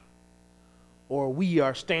marriage, or we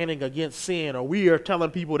are standing against sin, or we are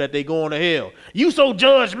telling people that they're going to hell. You so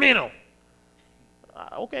judgmental.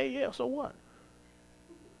 Okay, yeah, so what?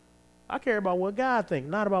 I care about what God thinks,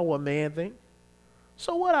 not about what man thinks.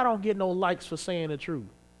 So what? I don't get no likes for saying the truth.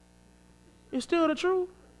 It's still the truth.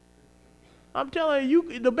 I'm telling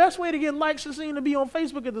you, the best way to get likes is to be on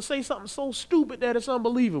Facebook is to say something so stupid that it's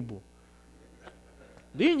unbelievable.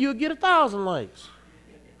 Then you'll get 1,000 likes.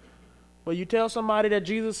 But you tell somebody that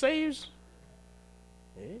Jesus saves,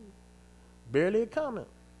 barely a comment.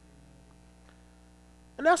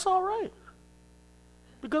 And that's all right.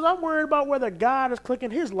 Because I'm worried about whether God is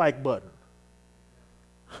clicking his like button.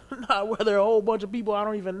 Not whether a whole bunch of people I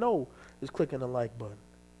don't even know is clicking the like button.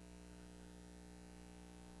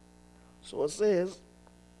 So it says,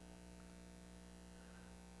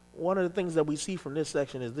 one of the things that we see from this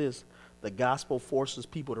section is this: the gospel forces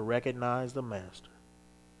people to recognize the master.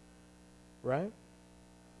 Right?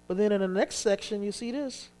 But then in the next section, you see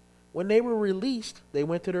this. When they were released, they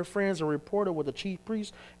went to their friends and reported what the chief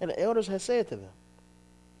priests and the elders had said to them.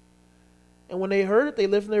 And when they heard it, they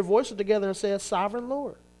lifted their voices together and said, "Sovereign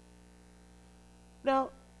Lord." Now,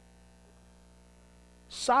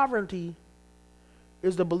 sovereignty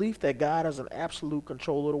is the belief that God has an absolute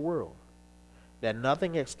control of the world, that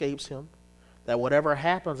nothing escapes him, that whatever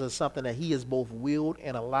happens is something that he has both willed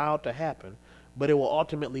and allowed to happen, but it will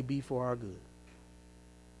ultimately be for our good.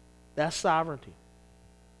 That's sovereignty.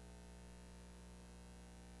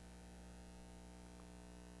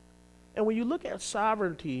 And when you look at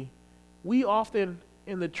sovereignty, we often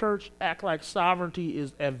in the church act like sovereignty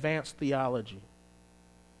is advanced theology.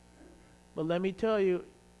 But let me tell you,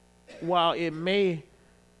 while it may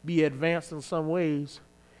be advanced in some ways,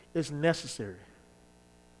 it's necessary.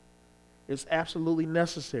 It's absolutely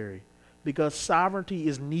necessary, because sovereignty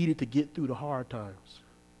is needed to get through the hard times.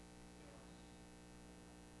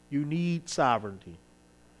 You need sovereignty.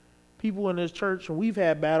 People in this church, and we've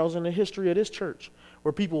had battles in the history of this church,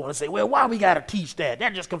 where people want to say, well, why we got to teach that?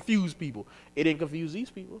 That just confused people. It didn't confuse these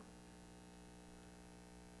people.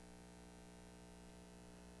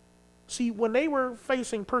 See, when they were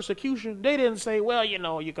facing persecution, they didn't say, well,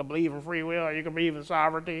 you can believe in free will, or you can believe in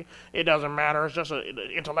sovereignty. It doesn't matter. It's just an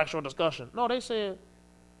intellectual discussion. No, they said,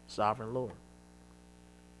 Sovereign Lord.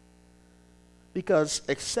 Because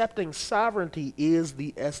accepting sovereignty is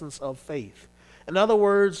the essence of faith. In other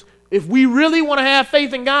words, if we really want to have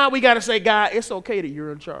faith in God, we got to say, God, it's okay that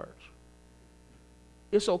you're in charge.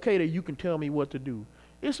 It's okay that you can tell me what to do.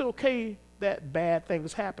 It's okay that bad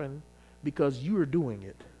things happen because you're doing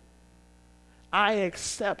it. I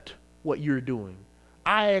accept what you're doing.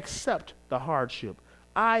 I accept the hardship.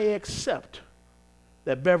 I accept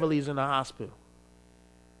that Beverly's in the hospital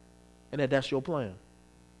and that's your plan.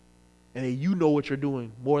 And that you know what you're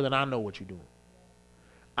doing more than I know what you're doing.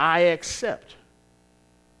 I accept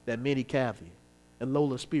that Minnie Kathy and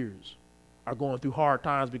Lola Spears are going through hard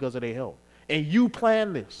times because of their health. And you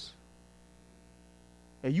planned this.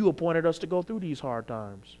 And you appointed us to go through these hard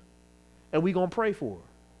times. And we're going to pray for her.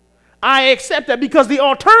 I accept that, because the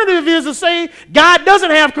alternative is to say God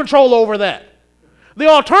doesn't have control over that. The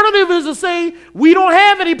alternative is to say we don't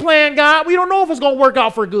have any plan, God. We don't know if it's going to work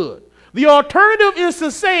out for good. The alternative is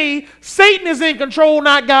to say Satan is in control,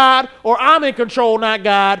 not God, or I'm in control, not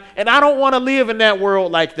God, and I don't want to live in that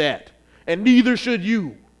world like that. And neither should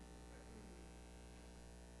you.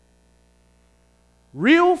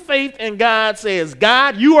 Real faith in God says,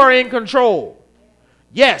 God, you are in control.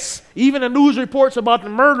 Yes, even the news reports about the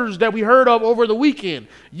murders that we heard of over the weekend.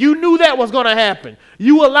 You knew that was going to happen.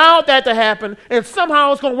 You allowed that to happen, and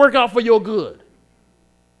somehow it's going to work out for your good.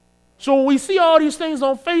 So when we see all these things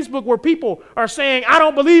on Facebook where people are saying, I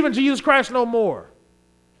don't believe in Jesus Christ no more.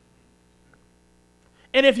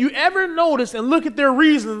 And if you ever notice and look at their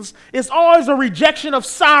reasons, it's always a rejection of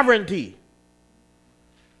sovereignty.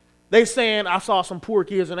 They saying, I saw some poor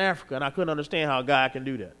kids in Africa and I couldn't understand how God can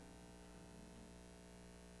do that.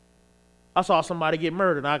 I saw somebody get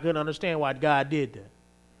murdered and I couldn't understand why God did that.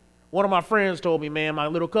 One of my friends told me, man, my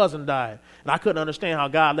little cousin died and I couldn't understand how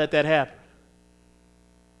God let that happen.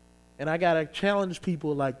 And I got to challenge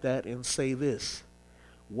people like that and say this: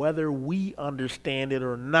 whether we understand it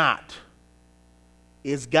or not,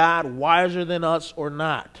 Is God wiser than us or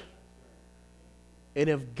not? And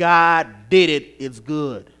if God did it, it's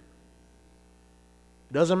good.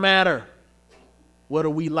 Doesn't matter whether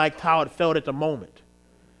we liked how it felt at the moment.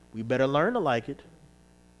 We better learn to like it.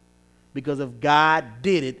 Because if God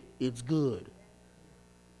did it, it's good.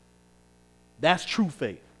 That's true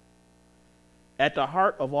faith. At the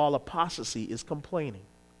heart of all apostasy is complaining.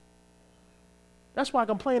 That's why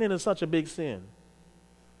complaining is such a big sin.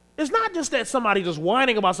 It's not just that somebody just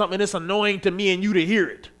whining about something and it's annoying to me and you to hear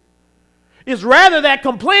it. It's rather that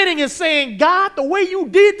complaining is saying, God, the way you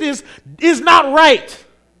did this is not right.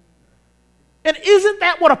 And isn't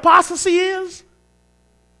that what apostasy is?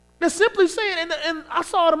 They're simply saying, and I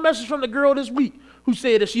saw the message from the girl this week who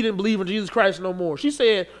said that she didn't believe in Jesus Christ no more. She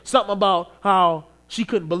said something about how she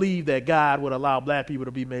couldn't believe that God would allow black people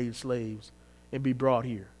to be made slaves and be brought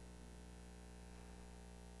here.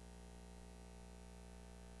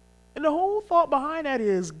 And the whole thought behind that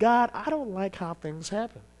is, God, I don't like how things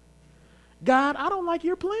happen. God, I don't like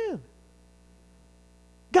your plan.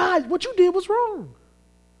 God, what you did was wrong.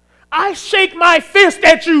 I shake my fist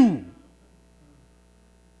at you.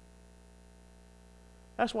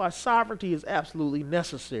 That's why sovereignty is absolutely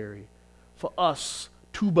necessary for us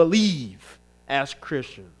to believe as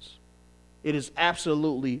Christians. It is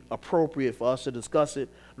absolutely appropriate for us to discuss it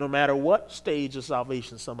no matter what stage of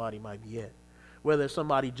salvation somebody might be at. Whether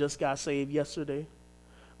somebody just got saved yesterday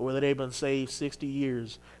or whether they've been saved 60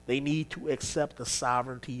 years, they need to accept the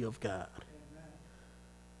sovereignty of God.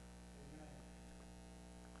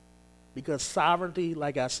 Because sovereignty,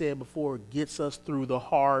 like I said before, gets us through the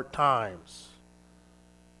hard times.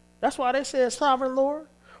 That's why they said, Sovereign Lord,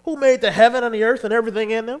 who made the heaven and the earth and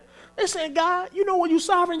everything in them. They said, God, you know when you're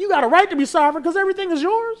sovereign, you got a right to be sovereign because everything is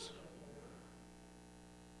yours.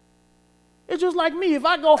 It's just like me. If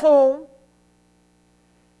I go home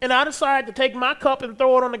and I decide to take my cup and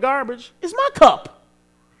throw it on the garbage, it's my cup.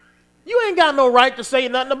 You ain't got no right to say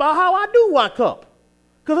nothing about how I do my cup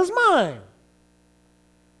because it's mine.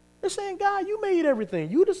 They're saying, God, you made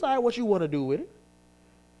everything. You decide what you want to do with it.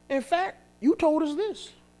 In fact, you told us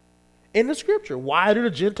this in the scripture. Why do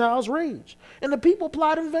the Gentiles rage? And the people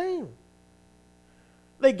plot in vain.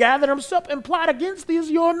 They gather themselves and plot against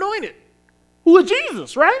these, your anointed, who is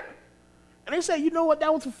Jesus, right? And they say, you know what?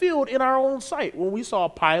 That was fulfilled in our own sight when we saw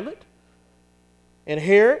Pilate and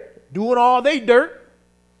Herod doing all they dirt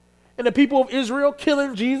and the people of Israel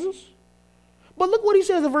killing Jesus. But look what he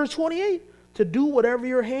says in verse 28. To do whatever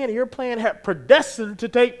your hand and your plan had predestined to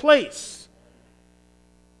take place.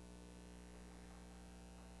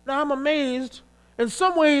 Now I'm amazed. In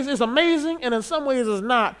some ways it's amazing and in some ways it's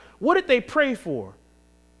not. What did they pray for?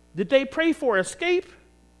 Did they pray for escape?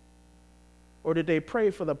 Or did they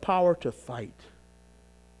pray for the power to fight?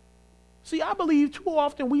 See, I believe too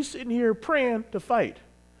often we sitting here praying to fight.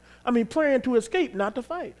 Praying to escape, not to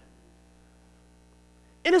fight.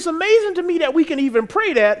 And it's amazing to me that we can even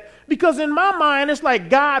pray that because in my mind, it's like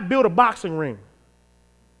God built a boxing ring.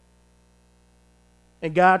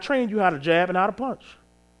 And God trained you how to jab and how to punch.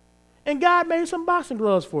 And God made some boxing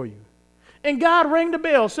gloves for you. And God rang the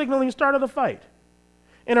bell signaling the start of the fight.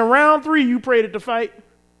 And in round 3, you prayed that the fight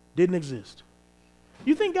didn't exist.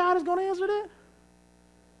 You think God is going to answer that?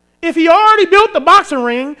 If he already built the boxing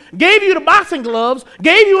ring, gave you the boxing gloves,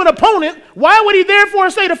 gave you an opponent, why would he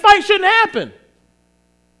therefore say the fight shouldn't happen?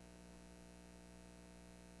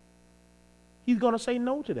 He's going to say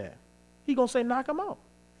no to that. He's going to say knock him out.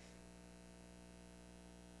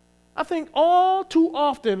 I think all too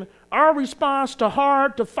often our response to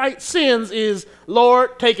hard to fight sins is,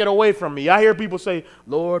 Lord, take it away from me. I hear people say,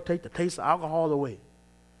 Lord, take the taste of alcohol away.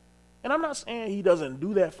 And I'm not saying he doesn't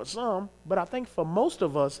do that for some, but I think for most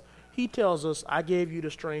of us, he tells us, I gave you the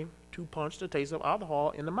strength to punch the taste of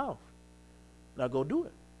alcohol in the mouth. Now go do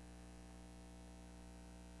it.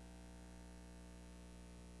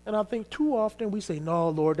 And I think too often we say, no,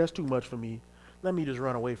 Lord, that's too much for me. Let me just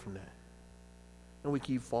run away from that. And we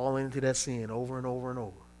keep falling into that sin over and over and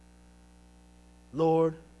over.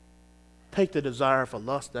 Lord, take the desire for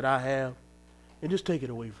lust that I have and just take it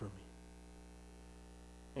away from me.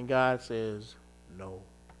 And God says, no.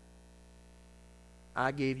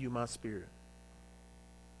 I gave you my spirit.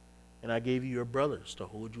 And I gave you your brothers to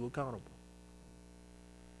hold you accountable.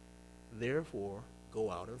 Therefore, go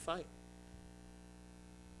out and fight.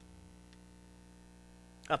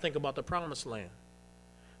 I think about the promised land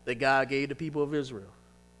that God gave the people of Israel.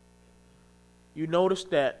 You notice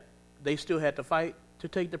that they still had to fight to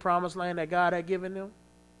take the promised land that God had given them?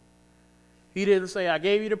 He didn't say, I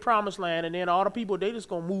gave you the promised land, and then all the people, they just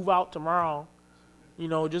going to move out tomorrow.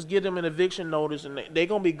 Just give them an eviction notice, and they're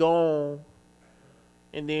going to be gone.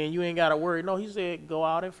 and then you ain't got to worry. No, he said, go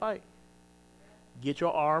out and fight. Get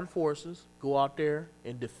your armed forces, go out there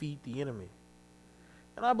and defeat the enemy.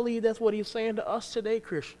 And I believe that's what he's saying to us today,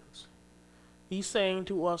 Christians. He's saying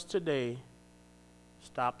to us today,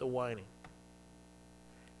 stop the whining.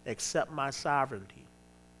 Accept my sovereignty.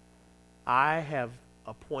 I have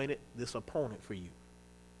appointed this opponent for you.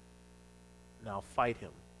 Now fight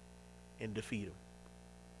him and defeat him.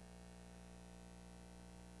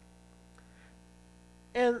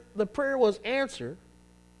 And the prayer was answered.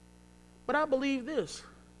 But I believe this,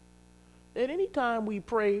 that anytime we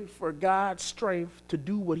pray for God's strength to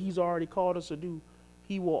do what he's already called us to do,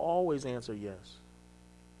 he will always answer yes.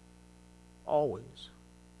 Always.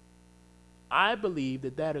 I believe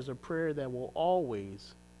that that is a prayer that will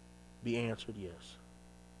always be answered yes.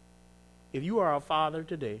 If you are a father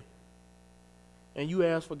today and you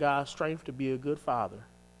ask for God's strength to be a good father,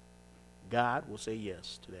 God will say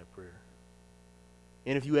yes to that prayer.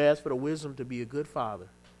 And if you ask for the wisdom to be a good father,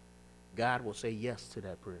 God will say yes to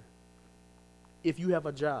that prayer. If you have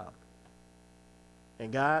a job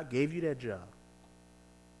and God gave you that job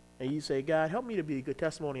and you say, God, help me to be a good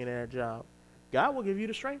testimony in that job, God will give you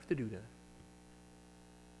the strength to do that.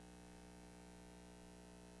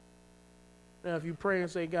 Now, if you pray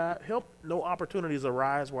and say, God, help no opportunities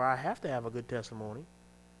arise where I have to have a good testimony,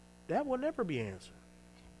 that will never be answered.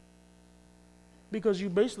 Because you're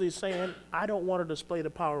basically saying, I don't want to display the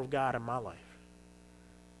power of God in my life.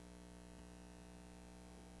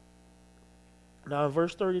 Now in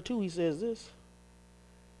verse 32 he says this.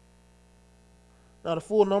 Now the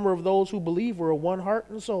full number of those who believed were of one heart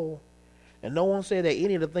and soul. And no one said that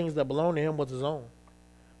any of the things that belonged to him was his own.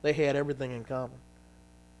 They had everything in common.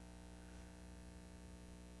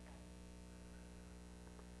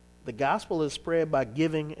 The gospel is spread by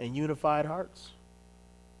giving and unified hearts.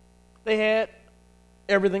 They had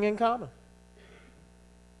everything in common.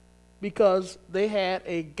 Because they had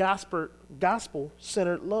a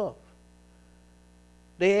gospel-centered love.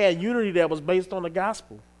 They had unity that was based on the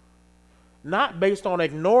gospel. Not based on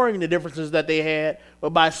ignoring the differences that they had,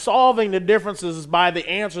 but by solving the differences by the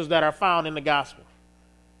answers that are found in the gospel.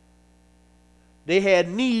 They had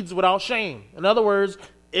needs without shame. In other words,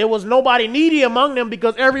 it was nobody needy among them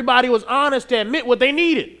because everybody was honest to admit what they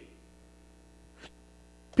needed.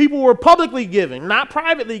 People were publicly giving, not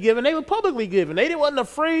privately giving. They were publicly giving. They wasn't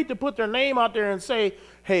afraid to put their name out there and say,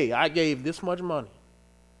 hey, I gave this much money.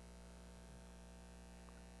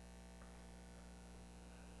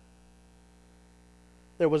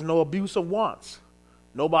 There was no abuse of wants.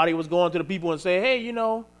 Nobody was going to the people and say, hey, you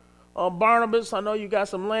know, Barnabas, I know you got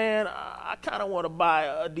some land. I kind of want to buy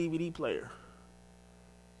a DVD player.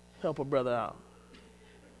 Help a brother out.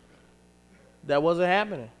 That wasn't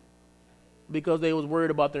happening because they was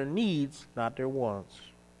worried about their needs, not their wants.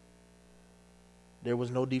 There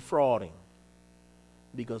was no defrauding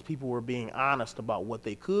because people were being honest about what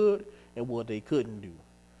they could and what they couldn't do.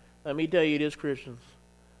 Let me tell you this, Christians.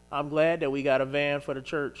 I'm glad that we got a van for the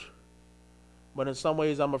church. But in some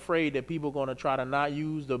ways, I'm afraid that people are going to try to not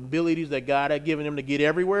use the abilities that God had given them to get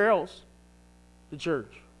everywhere else to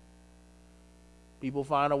church. People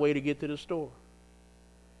find a way to get to the store.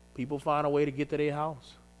 People find a way to get to their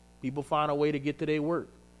house. People find a way to get to their work.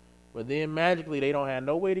 But then magically, they don't have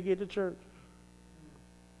no way to get to church.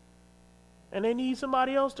 And they need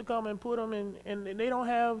somebody else to come and put them in. And they don't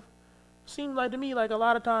have, seems like to me, like a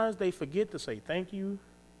lot of times they forget to say thank you.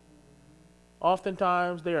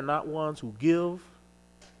 Oftentimes, they are not ones who give.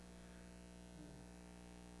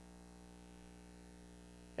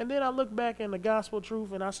 And then I look back in the gospel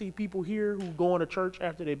truth and I see people here who go into church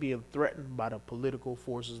after they're being threatened by the political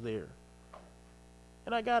forces there.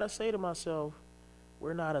 And I got to say to myself,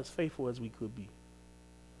 we're not as faithful as we could be.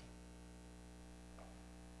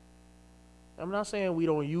 I'm not saying we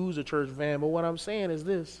don't use a church van, but what I'm saying is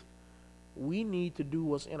this. We need to do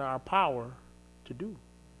what's in our power to do.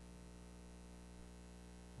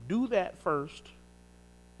 Do that first,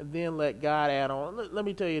 and then let God add on. Let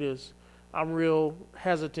me tell you this. I'm real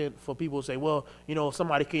hesitant for people to say, well, you know, if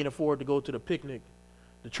somebody can't afford to go to the picnic,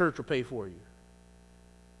 the church will pay for you.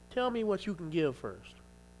 Tell me what you can give first.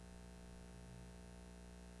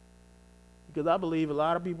 Because I believe a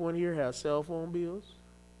lot of people in here have cell phone bills.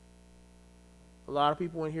 A lot of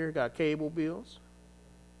people in here got cable bills.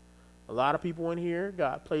 A lot of people in here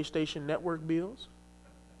got PlayStation Network bills.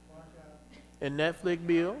 And Netflix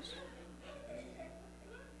bills.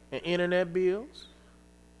 And internet bills.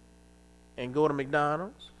 And go to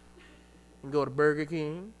McDonald's. And go to Burger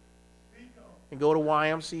King. And go to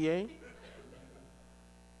YMCA.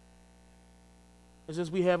 And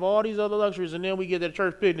since we have all these other luxuries and then we get that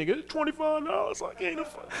church picnic, it's $25. I can't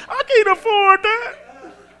afford that.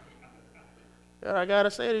 And I got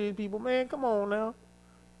to say to these people, man, come on now.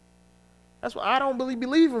 That's why I don't really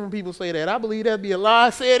believe when people say that. I believe that'd be a lie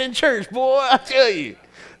said in church, boy. I tell you.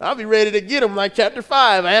 I'll be ready to get them like chapter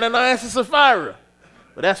 5, Ananias and Sapphira.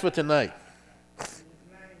 But that's for tonight.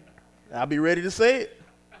 I'll be ready to say it.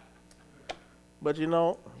 But you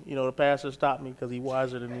know, the pastor stopped me because he's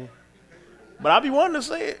wiser than me. But I'll be wanting to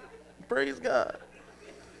say it. Praise God.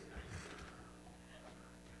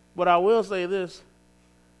 But I will say this.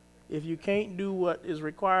 If you can't do what is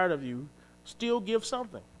required of you, still give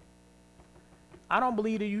something. I don't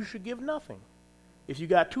believe that you should give nothing. If you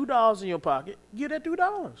got $2 in your pocket, give that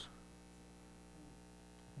 $2.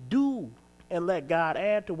 Do and let God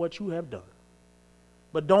add to what you have done.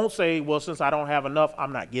 But don't say, well, since I don't have enough,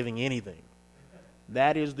 I'm not giving anything.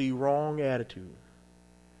 That is the wrong attitude.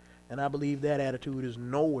 And I believe that attitude is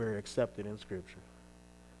nowhere accepted in Scripture.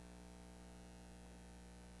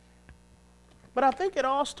 But I think it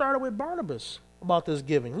all started with Barnabas about this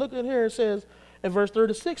giving. Look at here, it says in verse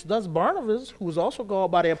 36, thus Barnabas, who was also called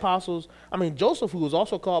by the apostles, Joseph, who was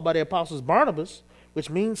also called by the apostles Barnabas, which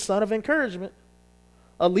means son of encouragement,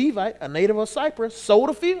 a Levite, a native of Cyprus, sowed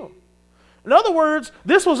a field. In other words,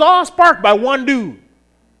 this was all sparked by one dude.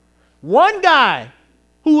 One guy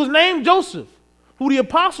who was named Joseph, who the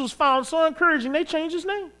apostles found so encouraging, they changed his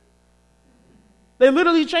name. They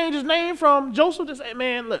literally changed his name from Joseph to say,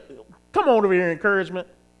 man, look, come on over here, encouragement.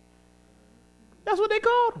 That's what they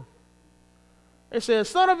called him. They said,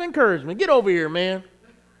 son of encouragement, get over here, man.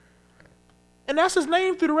 And that's his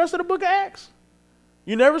name through the rest of the book of Acts.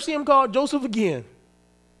 You never see him called Joseph again.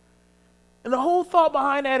 And the whole thought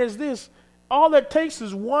behind that is this. All it takes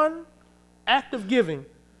is one act of giving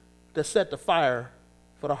to set the fire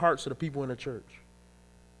for the hearts of the people in the church.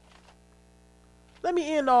 Let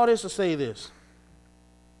me end all this to say this.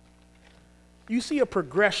 You see a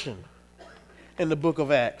progression in the book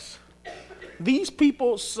of Acts. These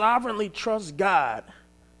people sovereignly trust God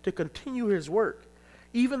to continue his work,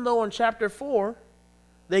 even though in chapter 4,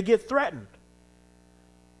 they get threatened.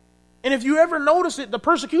 And if you ever notice it, the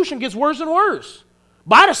persecution gets worse and worse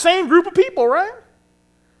by the same group of people, right?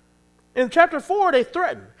 In chapter 4, they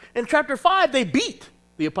threaten. In chapter 5, they beat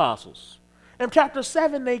the apostles. In chapter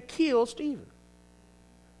 7, they kill Stephen.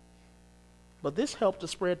 But this helped to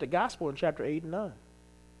spread the gospel in chapter 8 and 9.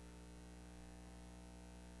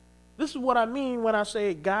 This is what I mean when I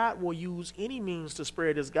say God will use any means to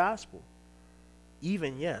spread his gospel.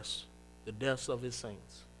 Even, yes, the deaths of his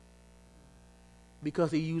saints.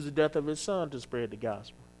 Because he used the death of his son to spread the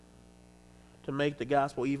gospel. To make the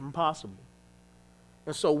gospel even possible.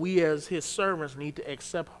 And so we as his servants need to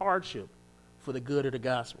accept hardship for the good of the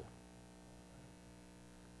gospel.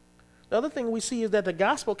 The other thing we see is that the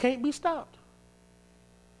gospel can't be stopped.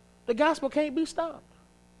 The gospel can't be stopped.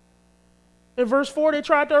 In verse 4, they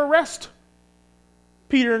tried to arrest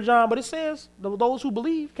Peter and John, but it says those who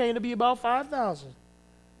believe came to be about 5,000.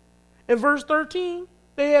 In verse 13,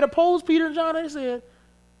 they had opposed Peter and John, and they said,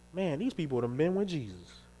 man, these people would have been with Jesus.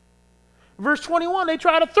 Verse 21, they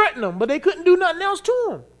tried to threaten them, but they couldn't do nothing else to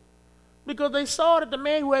him because they saw that the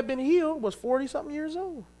man who had been healed was 40-something years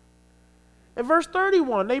old. In verse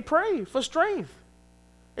 31, they prayed for strength.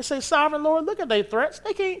 They say, Sovereign Lord, look at their threats.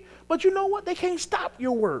 They can't, but you know what? They can't stop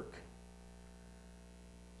your work.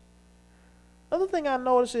 Another thing I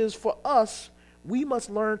notice is for us, we must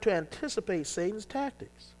learn to anticipate Satan's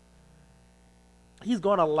tactics. He's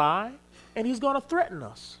going to lie and he's going to threaten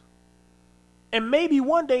us. And maybe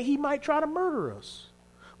one day he might try to murder us.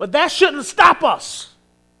 But that shouldn't stop us.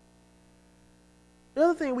 The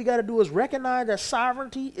other thing we got to do is recognize that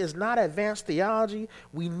sovereignty is not advanced theology.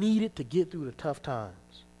 We need it to get through the tough times.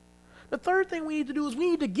 The third thing we need to do is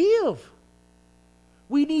we need to give.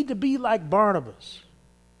 We need to be like Barnabas.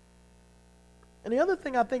 And the other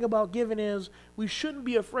thing I think about giving is we shouldn't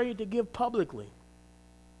be afraid to give publicly.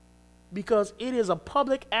 Because it is a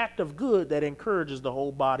public act of good that encourages the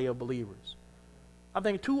whole body of believers. I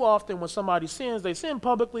think too often when somebody sins, they sin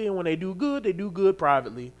publicly, and when they do good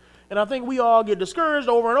privately. And I think we all get discouraged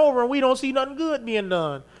over and over, and we don't see nothing good being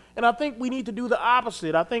done. And I think we need to do the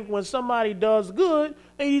opposite. I think when somebody does good,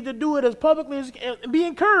 they need to do it as publicly as and be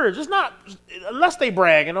encouraged. It's not, unless they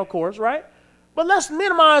bragging, of course, right? But let's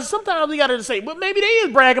minimize. Sometimes we got to say, well, maybe they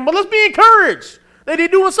is bragging, but let's be encouraged that they're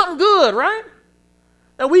doing something good, right?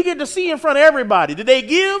 And we get to see in front of everybody. Did they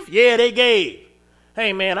give? Yeah, they gave.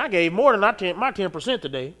 Hey, man, I gave more than my 10%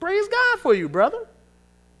 today. Praise God for you, brother.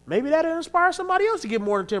 Maybe that'll inspire somebody else to give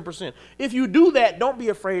more than 10%. If you do that, don't be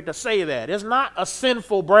afraid to say that. It's not a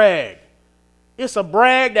sinful brag. It's a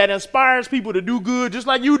brag that inspires people to do good just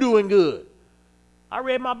like you doing good. I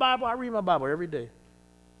read my Bible every day.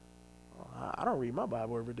 I don't read my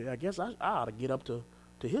Bible every day. I guess I ought to get up to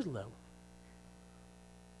his level.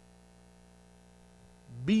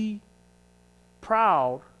 Be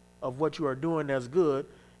proud of what you are doing that's good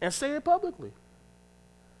and say it publicly.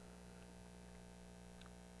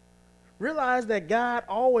 Realize that God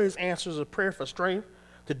always answers a prayer for strength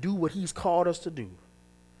to do what he's called us to do.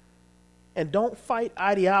 And don't fight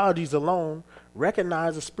ideologies alone.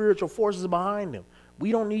 Recognize the spiritual forces behind them.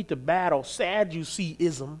 We don't need to battle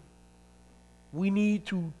Sadduceeism. We need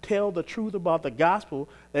to tell the truth about the gospel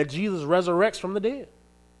that Jesus resurrects from the dead.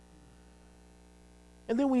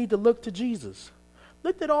 And then we need to look to Jesus.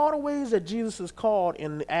 Look at all the ways that Jesus is called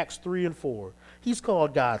in Acts 3 and 4. He's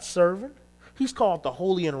called God's servant. He's called the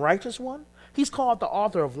holy and righteous one. He's called the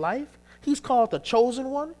author of life. He's called the chosen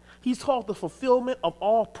one. He's called the fulfillment of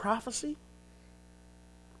all prophecy.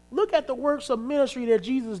 Look at the works of ministry that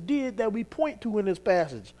Jesus did that we point to in this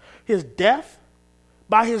passage. His death.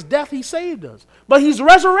 By his death, he saved us. But he's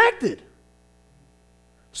resurrected.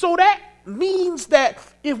 So that means that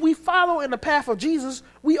if we follow in the path of Jesus,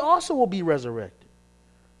 we also will be resurrected.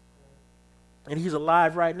 And he's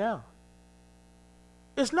alive right now.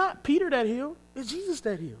 It's not Peter that healed. It's Jesus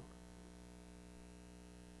that healed.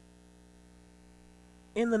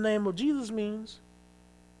 In the name of Jesus means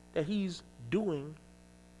that he's doing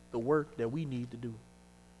the work that we need to do.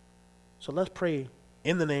 So let's pray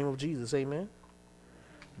in the name of Jesus. Amen.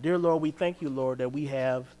 Dear Lord, we thank you, Lord, that we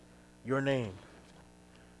have your name,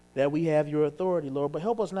 that we have your authority, Lord. But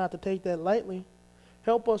help us not to take that lightly.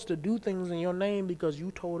 Help us to do things in your name because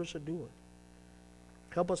you told us to do it.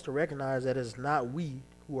 Help us to recognize that it's not we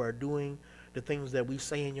who are doing the things that we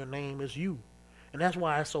say in your name, it's you. And that's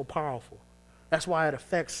why it's so powerful. That's why it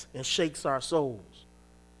affects and shakes our souls.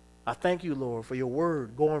 I thank you, Lord, for your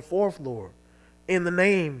word going forth, Lord, in the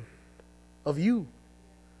name of you.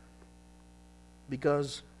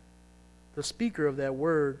 Because the speaker of that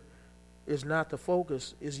word is not the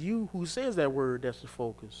focus. It's you who says that word that's the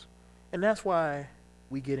focus. And that's why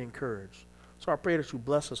we get encouraged. So I pray that you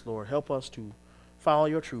bless us, Lord. Help us to follow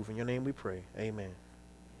your truth. In your name we pray. Amen.